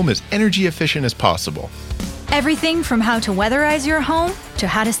your home as energy efficient as possible. Everything from how to weatherize your home to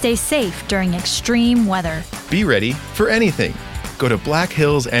how to stay safe during extreme weather. Be ready for anything. Go to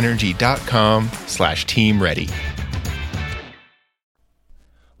blackhillsenergy.com/Team Ready.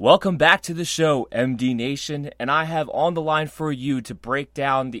 Welcome back to the show, MD Nation, and I have on the line for you to break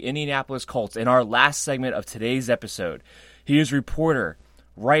down the Indianapolis Colts in our last segment of today's episode. He is reporter,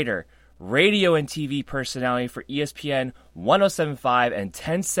 writer, radio and TV personality for ESPN 107.5 and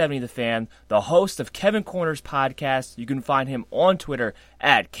 1070 The Fan, the host of Kevin Corner's podcast. You can find him on Twitter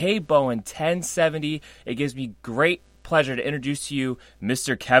at KBowen1070. It gives me great pleasure to introduce to you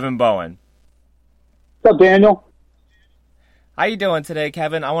Mr. Kevin Bowen. What's up, Daniel? How you doing today,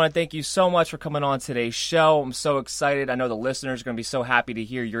 Kevin? I want to thank you so much for coming on today's show. I'm so excited. I know the listeners are going to be so happy to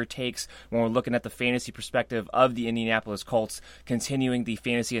hear your takes when we're looking at the fantasy perspective of the Indianapolis Colts, continuing the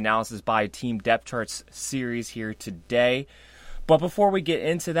fantasy analysis by Team Depth Charts series here today. But before we get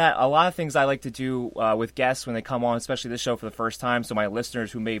into that, a lot of things I like to do with guests when they come on, especially this show for the first time, so my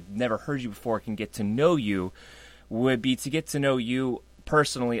listeners who may have never heard you before can get to know you, would be to get to know you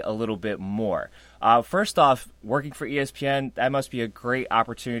personally a little bit more. First off, working for ESPN, that must be a great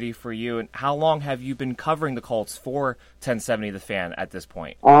opportunity for you. And how long have you been covering the Colts for 1070 The Fan at this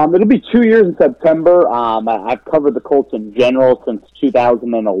point? It'll be 2 years in September. I've covered the Colts in general since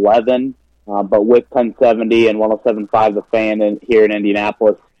 2011, but with 1070 and 107.5 The Fan here in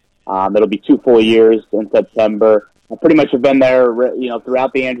Indianapolis, it'll be 2 full years in September. I pretty much have been there,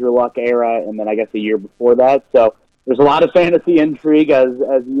 throughout the Andrew Luck era, and then I guess a year before that. So there's a lot of fantasy intrigue, as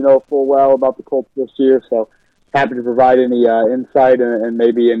you know full well, about the Colts this year. So happy to provide any insight and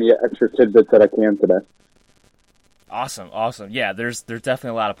maybe any extra tidbits that I can today. Awesome. Yeah, there's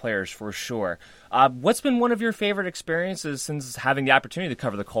definitely a lot of players for sure. What's been one of your favorite experiences since having the opportunity to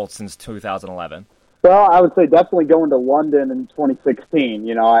cover the Colts since 2011? Well, I would say definitely going to London in 2016.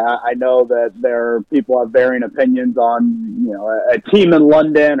 I know that people have varying opinions on, a team in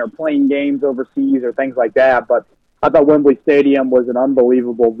London or playing games overseas or things like that. But I thought Wembley Stadium was an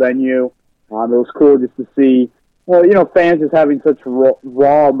unbelievable venue. It was cool just to see, fans just having such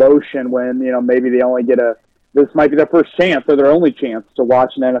raw emotion when, maybe they only this might be their first chance or their only chance to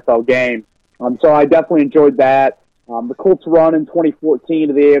watch an NFL game. So I definitely enjoyed that. The Colts run in 2014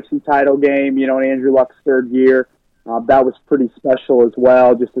 to the AFC title game, in Andrew Luck's third year. That was pretty special as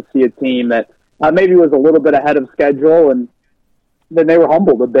well, just to see a team that maybe was a little bit ahead of schedule, and then they were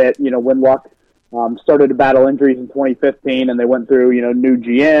humbled a bit, when Luck started to battle injuries in 2015, and they went through, new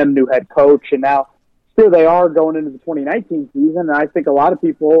GM, new head coach, and now here they are going into the 2019 season, and I think a lot of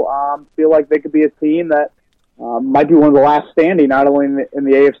people feel like they could be a team that might be one of the last standing, not only in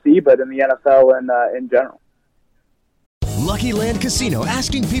the AFC, but in the NFL and in general. Lucky Land Casino,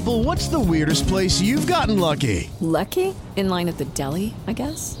 asking people, what's the weirdest place you've gotten lucky? Lucky? In line at the deli, I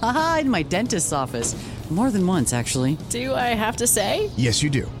guess? Aha, in my dentist's office. More than once, actually. Do I have to say? Yes, you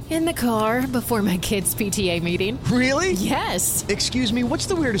do. In the car before my kids' PTA meeting. Really? Yes. Excuse me, what's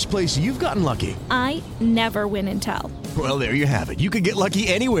the weirdest place you've gotten lucky? I never win and tell. Well, there you have it. You can get lucky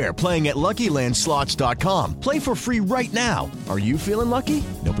anywhere, playing at LuckyLandSlots.com. Play for free right now. Are you feeling lucky?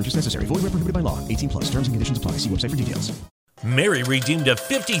 No purchase necessary. Void where prohibited by law. 18+. Terms and conditions apply. See website for details. Mary redeemed a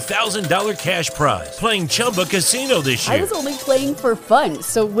 $50,000 cash prize playing Chumba Casino this year. I was only playing for fun,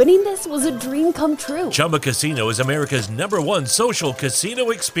 so winning this was a dream come true. Chumba Casino is America's #1 social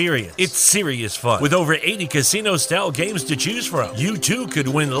casino experience. It's serious fun. With over 80 casino-style games to choose from, you too could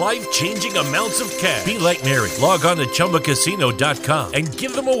win life-changing amounts of cash. Be like Mary. Log on to ChumbaCasino.com and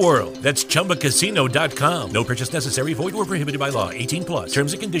give them a whirl. That's ChumbaCasino.com. No purchase necessary. Void where prohibited by law. 18+.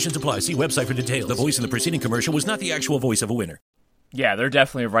 Terms and conditions apply. See website for details. The voice in the preceding commercial was not the actual voice of a winner. Yeah, they're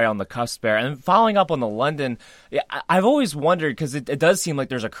definitely right on the cusp there. And following up on the London, I've always wondered, because it does seem like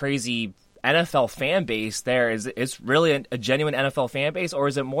there's a crazy NFL fan base there. Is it's really a genuine NFL fan base, or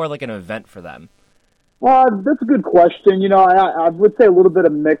is it more like an event for them? That's a good question. I would say a little bit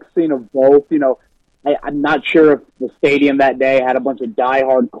of mixing of both. I'm not sure if the stadium that day had a bunch of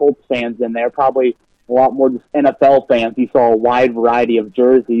diehard Colts fans in there. Probably a lot more just NFL fans. You saw a wide variety of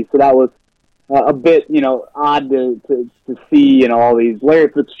jerseys, so that was a bit, odd to see, all these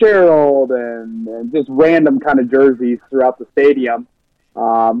Larry Fitzgerald and just random kind of jerseys throughout the stadium.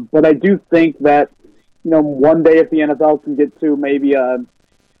 But I do think that, one day if the NFL can get to maybe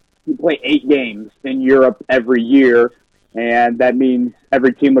you play 8 games in Europe every year, and that means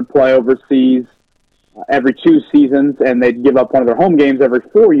every team would play overseas every 2 seasons, and they'd give up one of their home games every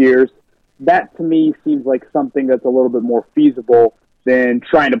 4 years. That, to me, seems like something that's a little bit more feasible than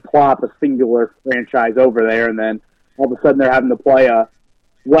trying to plop a singular franchise over there, and then all of a sudden they're having to play a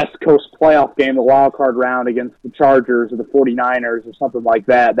West Coast playoff game, the wild card round against the Chargers or the 49ers or something like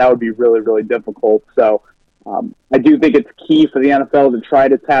that. That would be really, really difficult. So I do think it's key for the NFL to try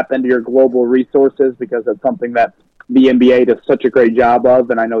to tap into your global resources, because that's something that the NBA does such a great job of,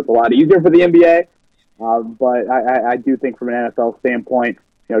 and I know it's a lot easier for the NBA, but I do think from an NFL standpoint,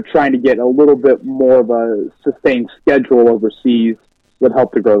 trying to get a little bit more of a sustained schedule overseas would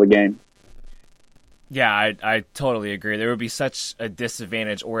help to grow the game. Yeah, I totally agree. There would be such a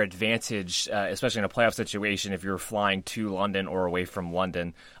disadvantage or advantage, especially in a playoff situation, if you're flying to London or away from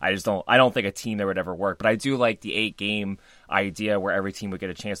London. I don't think a team there would ever work. But I do like the 8-game idea where every team would get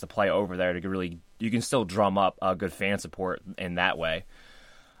a chance to play over there you can still drum up good fan support in that way.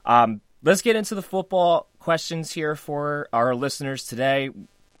 Let's get into the football questions here for our listeners today.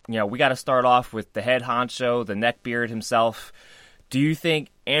 We got to start off with the head honcho, the neckbeard himself. Do you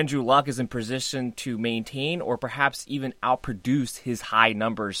think Andrew Luck is in position to maintain or perhaps even outproduce his high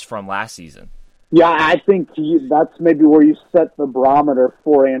numbers from last season? Yeah, I think that's maybe where you set the barometer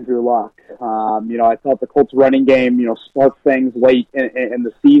for Andrew Luck. I thought the Colts running game, sparked things late in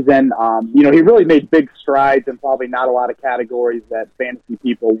the season. He really made big strides in probably not a lot of categories that fantasy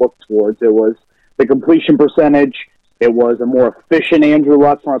people look towards. It was the completion percentage. It was a more efficient Andrew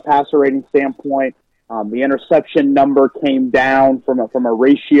Luck from a passer rating standpoint. The interception number came down from a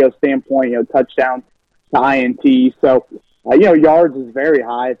ratio standpoint, touchdowns to INT. So, yards is very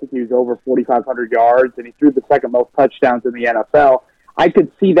high. I think he was over 4,500 yards, and he threw the second most touchdowns in the NFL. I could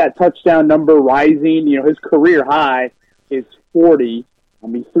see that touchdown number rising. His career high is 40.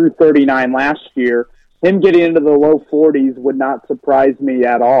 He threw 39 last year. Him getting into the low 40s would not surprise me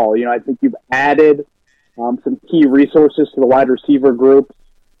at all. I think you've added some key resources to the wide receiver group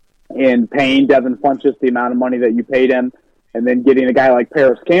in paying Devin Funchess the amount of money that you paid him, and then getting a guy like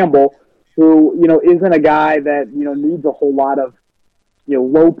Paris Campbell, who, isn't a guy that, needs a whole lot of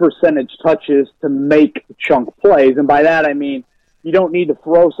low percentage touches to make chunk plays. And by that, I mean, you don't need to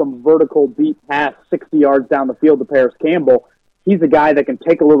throw some vertical deep pass 60 yards down the field to Paris Campbell. He's a guy that can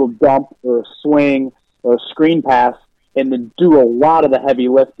take a little dump or a swing or a screen pass and then do a lot of the heavy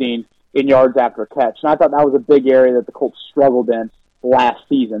lifting in yards after catch. And I thought that was a big area that the Colts struggled in last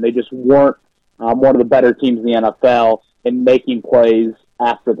season. They just weren't one of the better teams in the NFL in making plays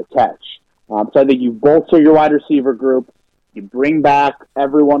after the catch. So I think you bolster your wide receiver group. You bring back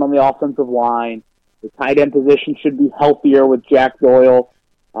everyone on the offensive line. The tight end position should be healthier with Jack Doyle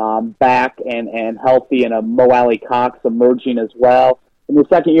back and healthy, and a Mo Alley Cox emerging as well. In the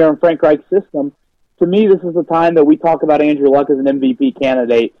second year in Frank Reich's system, to me, this is the time that we talk about Andrew Luck as an MVP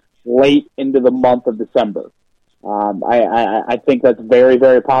candidate late into the month of December. I think that's very,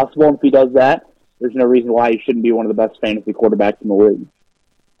 very possible, and if he does that, there's no reason why he shouldn't be one of the best fantasy quarterbacks in the league.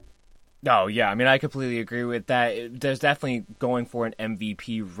 Oh, yeah. I mean, I completely agree with that. There's definitely going for an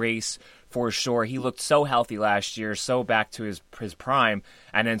MVP race for sure. He looked so healthy last year, so back to his prime.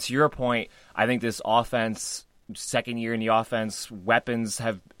 And then to your point, I think this offense, second year in the offense, weapons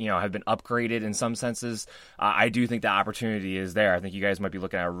have been upgraded in some senses. I do think the opportunity is there. I think you guys might be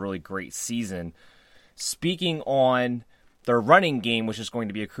looking at a really great season. Speaking on their running game, which is going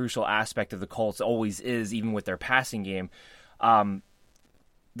to be a crucial aspect of the Colts, always is, even with their passing game,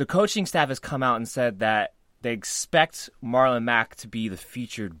 the coaching staff has come out and said that they expect Marlon Mack to be the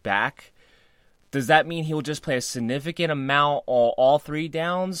featured back. Does that mean he will just play a significant amount all three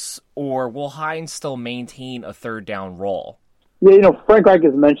downs, or will Hines still maintain a third down role? Yeah, Frank Reich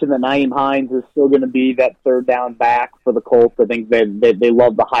has mentioned that Nyheim Hines is still going to be that third down back for the Colts. I think they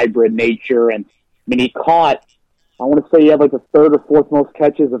love the hybrid nature. And, I mean, he caught, I want to say he had like the third or fourth most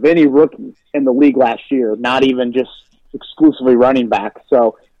catches of any rookie in the league last year, not even just exclusively running back.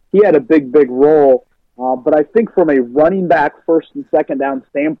 So he had a big, big role. But I think from a running back first and second down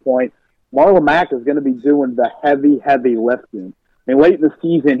standpoint, Marlon Mack is going to be doing the heavy, heavy lifting. I mean, late in the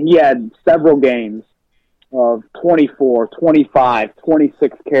season, he had several games of 24, 25,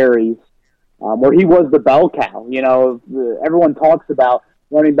 26 carries where he was the bell cow. Everyone talks about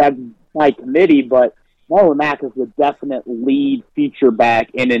running back by committee, but Marlon Mack is the definite lead feature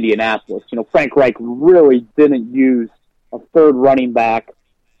back in Indianapolis. Frank Reich really didn't use a third running back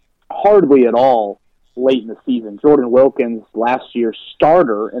hardly at all late in the season. Jordan Wilkins, last year's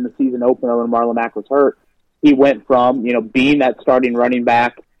starter in the season opener when Marlon Mack was hurt, he went from, being that starting running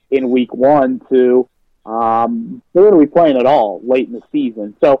back in week one to literally playing at all late in the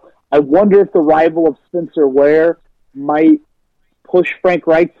season. So I wonder if the arrival of Spencer Ware might push Frank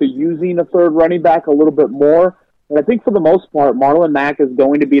Reich to using a third running back a little bit more. But I think for the most part, Marlon Mack is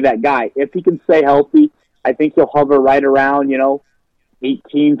going to be that guy. If he can stay healthy, I think he'll hover right around,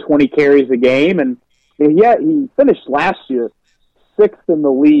 18, 20 carries a game. And he finished last year 6th in the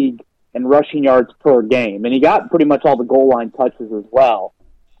league in rushing yards per game. And he got pretty much all the goal line touches as well.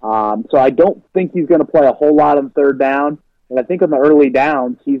 So I don't think he's going to play a whole lot on third down. And I think on the early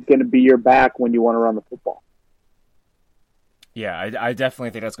downs, he's going to be your back when you want to run the football. Yeah, I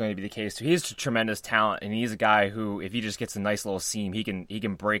definitely think that's going to be the case too. He's a tremendous talent, and he's a guy who, if he just gets a nice little seam, he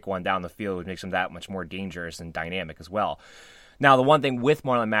can break one down the field, which makes him that much more dangerous and dynamic as well. Now, the one thing with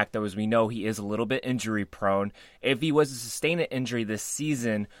Marlon Mack, though, is we know he is a little bit injury-prone. If he was to sustain an injury this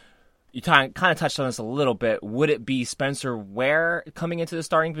season, you kind of touched on this a little bit, would it be Spencer Ware coming into the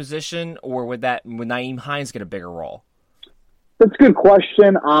starting position, or would Nyheim Hines get a bigger role? That's a good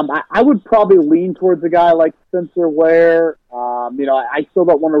question. I would probably lean towards a guy like Spencer Ware. I still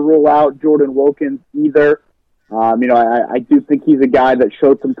don't want to rule out Jordan Wilkins either. I do think he's a guy that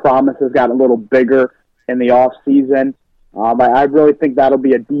showed some promise, has gotten a little bigger in the offseason. I really think that'll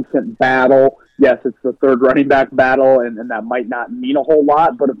be a decent battle. Yes, it's the third running back battle, and that might not mean a whole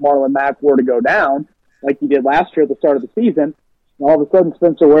lot, but if Marlon Mack were to go down, like he did last year at the start of the season, all of a sudden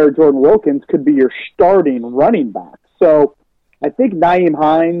Spencer Ware or Jordan Wilkins could be your starting running back. So I think Nyheim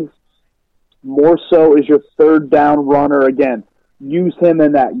Hines more so is your third down runner. Again, use him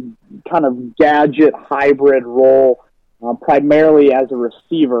in that kind of gadget hybrid role, primarily as a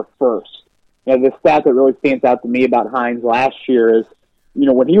receiver first. The stat that really stands out to me about Hines last year is,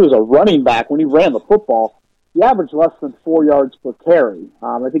 when he was a running back, when he ran the football, he averaged less than 4 yards per carry.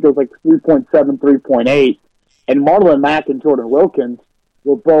 I think it was like 3.7, 3.8. And Marlon Mack and Jordan Wilkins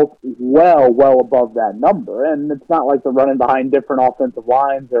were both well above that number. And it's not like they're running behind different offensive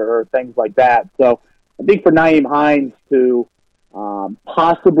lines or things like that. So I think for Nyheim Hines to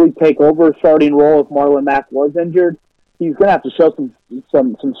possibly take over a starting role if Marlon Mack was injured, he's going to have to show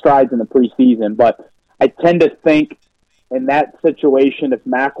some strides in the preseason. But I tend to think in that situation, if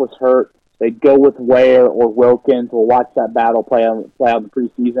Mack was hurt, they go with Ware or Wilkins. We'll watch that battle play out in the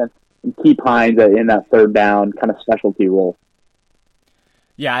preseason and keep Hines in that third down kind of specialty role.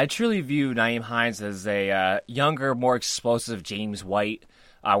 Yeah, I truly view Nyheim Hines as a younger, more explosive James White,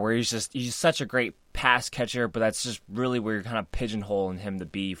 where he's such a great pass catcher, but that's just really where you're kind of pigeonholing him to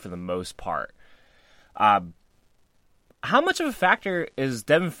be for the most part. How much of a factor is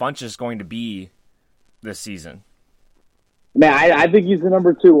Devin Funchess going to be this season? Man, I think he's the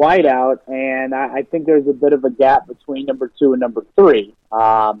number 2 wideout, and I think there's a bit of a gap between number 2 and number 3.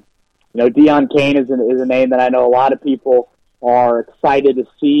 Deon Cain is a name that I know a lot of people are excited to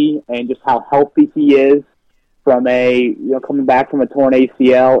see, and just how healthy he is from coming back from a torn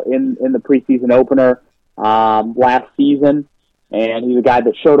ACL in the preseason opener last season. And he's a guy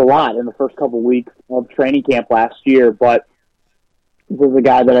that showed a lot in the first couple of weeks of training camp last year, but this is a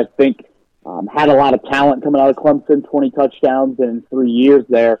guy that I think had a lot of talent coming out of Clemson, 20 touchdowns in 3 years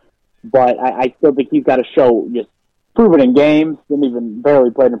there. But I still think he's got to show, just prove it in games. Didn't even barely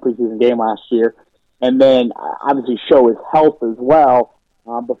play in a preseason game last year. And then obviously show his health as well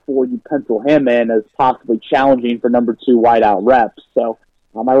before you pencil him in as possibly challenging for number 2 wideout reps. So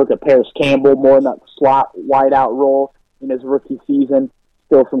I look at Paris Campbell more in that slot wideout role in his rookie season.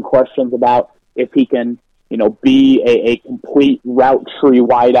 Still some questions about if he can, be a complete route tree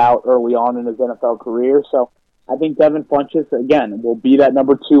wideout early on in his NFL career. So I think Devin Funchess, again, will be that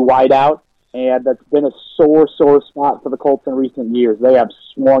number 2 wideout, and that's been a sore spot for the Colts in recent years. They have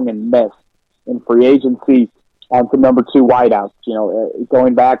swung and missed in free agency on some number 2 wideouts.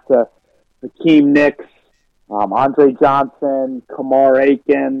 Going back to Hakeem Nicks, Andre Johnson, Kamar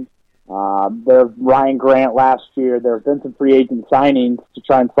Aiken, there's Ryan Grant last year. There have been some free agent signings to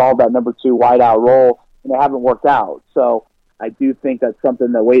try and solve that number 2 wideout role, and they haven't worked out. So I do think that's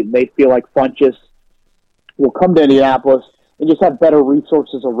something that they feel like Funchess will come to Indianapolis and just have better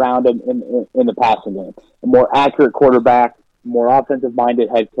resources around him in the passing game. A more accurate quarterback, more offensive-minded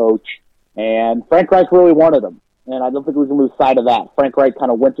head coach, and Frank Reich really wanted him. And I don't think we can lose sight of that. Frank Reich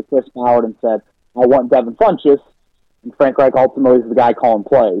kind of went to Chris Howard and said, I want Devin Funchess, and Frank Reich ultimately is the guy calling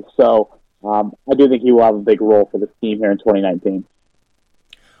plays. So I do think he will have a big role for this team here in 2019.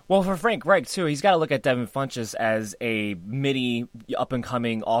 Well, for Frank Reich, too, he's got to look at Devin Funchess as a mini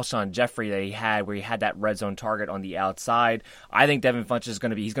up-and-coming Alshon Jeffrey that he had, where he had that red zone target on the outside. I think Devin Funchess is going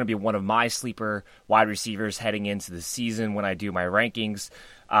to be one of my sleeper wide receivers heading into the season when I do my rankings.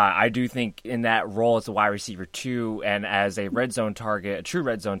 I do think in that role as a wide receiver, too, and as a red zone target, a true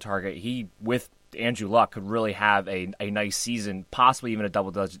red zone target, he, with Andrew Luck, could really have a nice season, possibly even a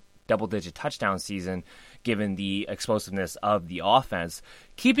double-digit touchdown season, given the explosiveness of the offense.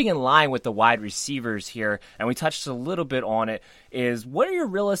 Keeping in line with the wide receivers here, and we touched a little bit on it, is what are your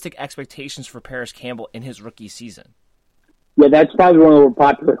realistic expectations for Paris Campbell in his rookie season? Yeah, that's probably one of the more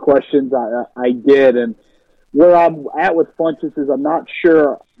popular questions I did, and where I'm at with Funchess is I'm not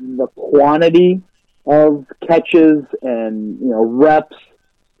sure the quantity of catches and reps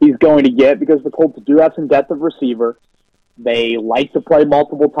he's going to get, because the Colts do have some depth of receiver. They like to play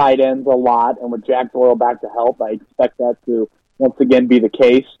multiple tight ends a lot, and with Jack Doyle back to help, I expect that to once again be the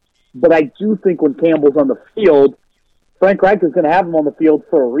case. But I do think when Campbell's on the field, Frank Reich is going to have him on the field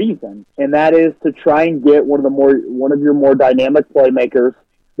for a reason, and that is to try and get one of your more dynamic playmakers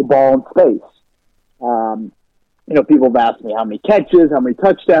the ball in space. People have asked me how many catches, how many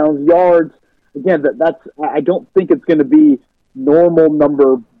touchdowns, yards. Again, I don't think it's going to be normal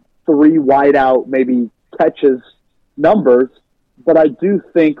number 3 wideout, maybe catches numbers, but I do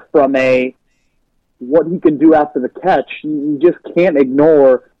think from what he can do after the catch, you just can't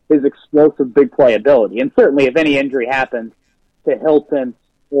ignore his explosive big play ability. And certainly if any injury happens to Hilton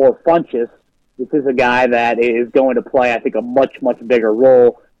or Funchess, this is a guy that is going to play, I think, a much, much bigger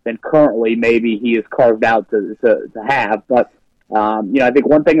role than currently maybe he is carved out to have. But, I think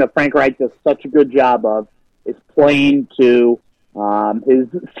one thing that Frank Reich does such a good job of is playing to his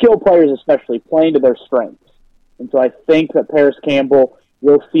skilled players, especially playing to their strengths. And so I think that Paris Campbell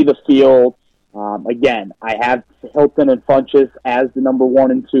will see the field. Again, I have Hilton and Funchess as the number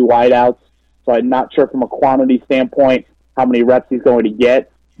 1 and 2 wideouts, so I'm not sure from a quantity standpoint how many reps he's going to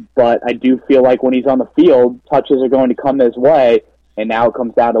get, but I do feel like when he's on the field, touches are going to come his way, and now it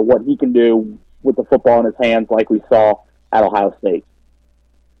comes down to what he can do with the football in his hands like we saw at Ohio State.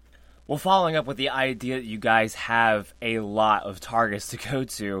 Well, following up with the idea that you guys have a lot of targets to go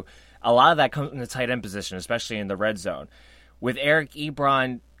to, a lot of that comes in the tight end position, especially in the red zone. With Eric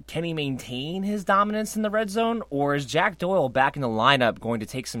Ebron, can he maintain his dominance in the red zone, or is Jack Doyle back in the lineup going to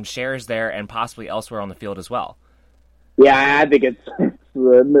take some shares there and possibly elsewhere on the field as well? Yeah, I think it's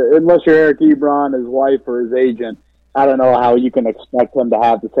unless you're Eric Ebron, his wife, or his agent, I don't know how you can expect him to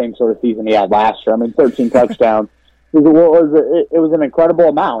have the same sort of season he had last year. I mean, 13 touchdowns. It was an incredible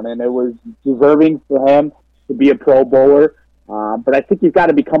amount, and it was deserving for him to be a Pro Bowler. But I think he's got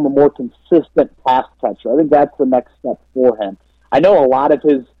to become a more consistent pass catcher. I think that's the next step for him. I know a lot of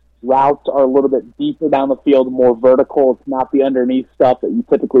his routes are a little bit deeper down the field, more vertical. It's not the underneath stuff that you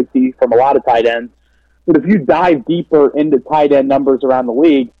typically see from a lot of tight ends. But if you dive deeper into tight end numbers around the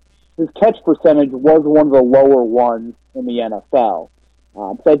league, his catch percentage was one of the lower ones in the NFL.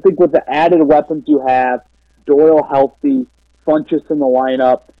 So I think with the added weapons you have, Doyle healthy, Funchess in the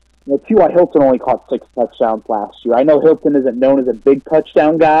lineup, T.Y. Hilton only caught 6 touchdowns last year. I know Hilton isn't known as a big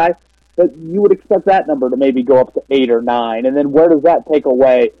touchdown guy, but you would expect that number to maybe go up to 8 or 9. And then where does that take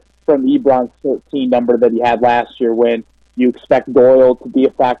away from Ebron's 13 number that he had last year when you expect Doyle to be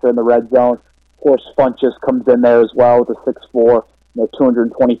a factor in the red zone? Of course, Funchess comes in there as well with a 6'4",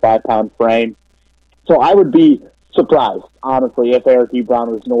 225-pound frame. So I would be surprised, honestly, if Eric Ebron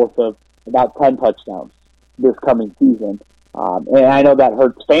was north of about 10 touchdowns this coming season. And I know that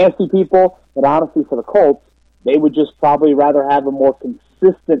hurts fantasy people, but honestly for the Colts, they would just probably rather have a more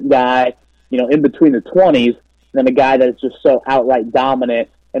consistent guy, in between the 20s than a guy that is just so outright dominant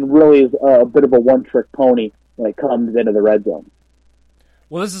and really is a bit of a one-trick pony when it comes into the red zone.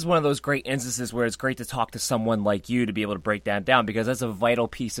 Well, this is one of those great instances where it's great to talk to someone like you to be able to break that down, because that's a vital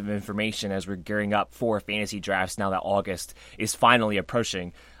piece of information as we're gearing up for fantasy drafts now that August is finally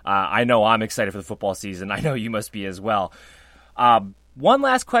approaching. I know I'm excited for the football season. I know you must be as well. One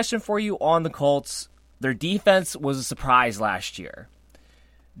last question for you on the Colts. Their defense was a surprise last year.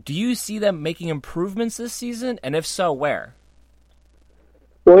 Do you see them making improvements this season? And if so, where?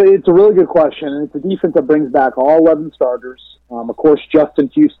 Well, it's a really good question, and it's a defense that brings back all 11 starters. Of course, Justin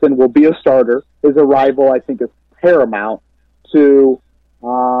Houston will be a starter. His arrival, I think, is paramount to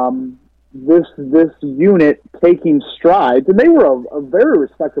this unit taking strides. And they were a very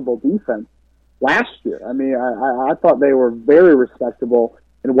respectable defense last year. I mean, I thought they were very respectable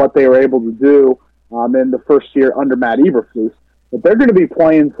in what they were able to do in the first year under Matt Eberflus. But they're going to be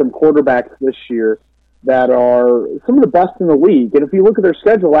playing some quarterbacks this year that are some of the best in the league. And if you look at their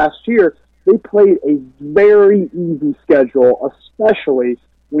schedule last year, they played a very easy schedule, especially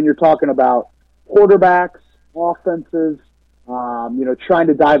when you're talking about quarterbacks, offenses, trying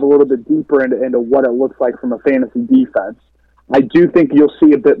to dive a little bit deeper into what it looks like from a fantasy defense. I do think you'll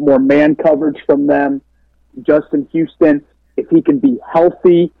see a bit more man coverage from them. Justin Houston, if he can be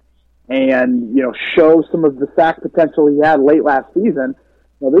healthy and, show some of the sack potential he had late last season,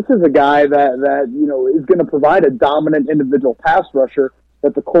 this is a guy that is going to provide a dominant individual pass rusher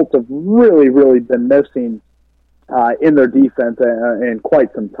that the Colts have really, really been missing in their defense in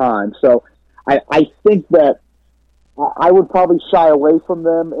quite some time. So I think that I would probably shy away from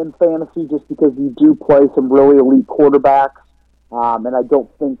them in fantasy just because you do play some really elite quarterbacks, and I don't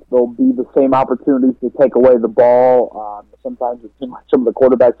think there'll be the same opportunities to take away the ball. Sometimes it seems like some of the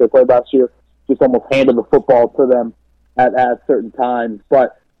quarterbacks they played last year just almost handed the football to them at certain times.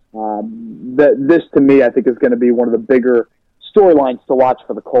 But this, to me, I think is going to be one of the bigger storylines to watch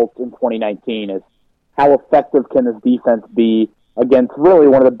for the Colts in 2019 is how effective can this defense be against really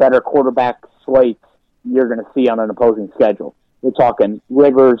one of the better quarterback slates you're going to see on an opposing schedule. We're talking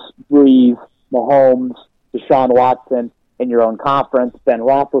Rivers, Breeze, Mahomes, Deshaun Watson in your own conference, Ben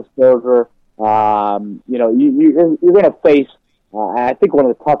Roethlisberger. You're going to face, I think, one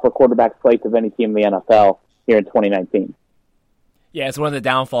of the tougher quarterback slates of any team in the NFL here in 2019. Yeah, it's one of the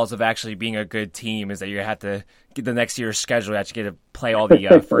downfalls of actually being a good team is that you have to get the next year's schedule. You actually get to play all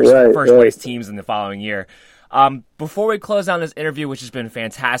the first place teams in the following year. Before we close down this interview, which has been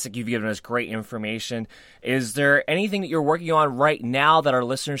fantastic, you've given us great information. Is there anything that you're working on right now that our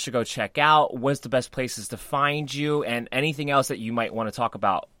listeners should go check out? What's the best places to find you, and anything else that you might want to talk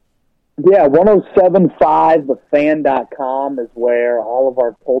about? Yeah, 1075thefan.com is where all of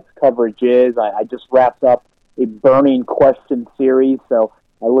our Colts coverage is. I just wrapped up a burning question series, so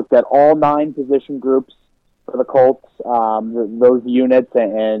I looked at all 9 position groups for the Colts, those units,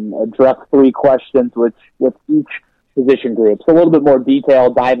 and addressed 3 questions with each position group. So a little bit more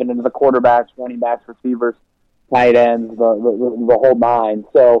detail, diving into the quarterbacks, running backs, receivers, tight ends, the whole 9.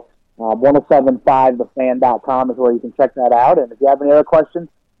 So 1075thefan.com is where you can check that out. And if you have any other questions,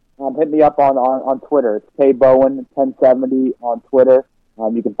 hit me up on Twitter. It's KBowen1070 on Twitter.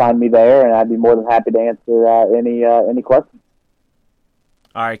 You can find me there, and I'd be more than happy to answer any questions.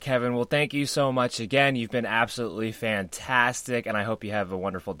 All right, Kevin. Well, thank you so much again. You've been absolutely fantastic, and I hope you have a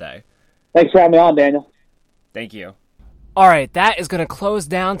wonderful day. Thanks for having me on, Daniel. Thank you. All right, that is going to close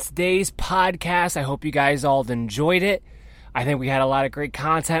down today's podcast. I hope you guys all enjoyed it. I think we had a lot of great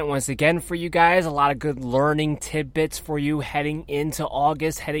content once again for you guys, a lot of good learning tidbits for you heading into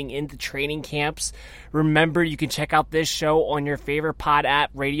August, heading into training camps. Remember, you can check out this show on your favorite pod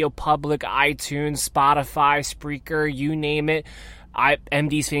app, Radio Public, iTunes, Spotify, Spreaker, you name it.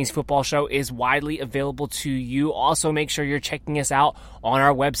 MD's Fantasy Football Show is widely available to you. Also, make sure you're checking us out on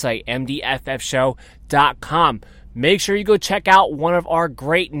our website, mdffshow.com. Make sure you go check out one of our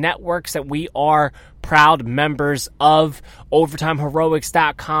great networks that we are proud members of,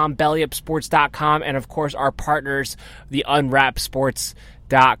 OvertimeHeroics.com, BellyUpSports.com, and of course our partners, the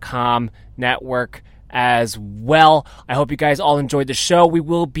UnwrapSports.com network as well. I hope you guys all enjoyed the show. We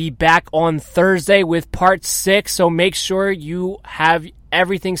will be back on Thursday with part 6, so make sure you have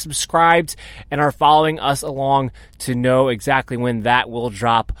everything subscribed and are following us along to know exactly when that will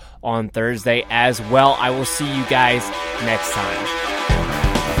drop on Thursday as well. I will see you guys next time.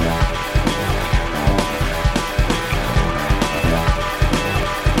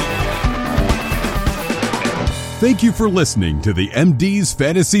 Thank you for listening to the MD's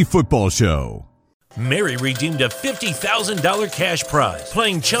Fantasy Football Show. Mary redeemed a $50,000 cash prize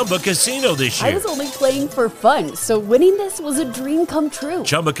playing Chumba Casino this year. I was only playing for fun, so winning this was a dream come true.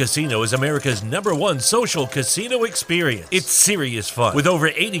 Chumba Casino is America's #1 social casino experience. It's serious fun. With over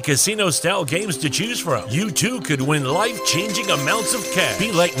 80 casino-style games to choose from, you too could win life-changing amounts of cash.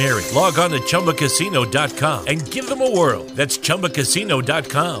 Be like Mary. Log on to ChumbaCasino.com and give them a whirl. That's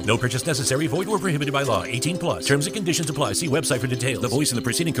ChumbaCasino.com. No purchase necessary. Void or prohibited by law. 18+. Terms and conditions apply. See website for details. The voice in the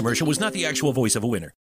preceding commercial was not the actual voice of a winner.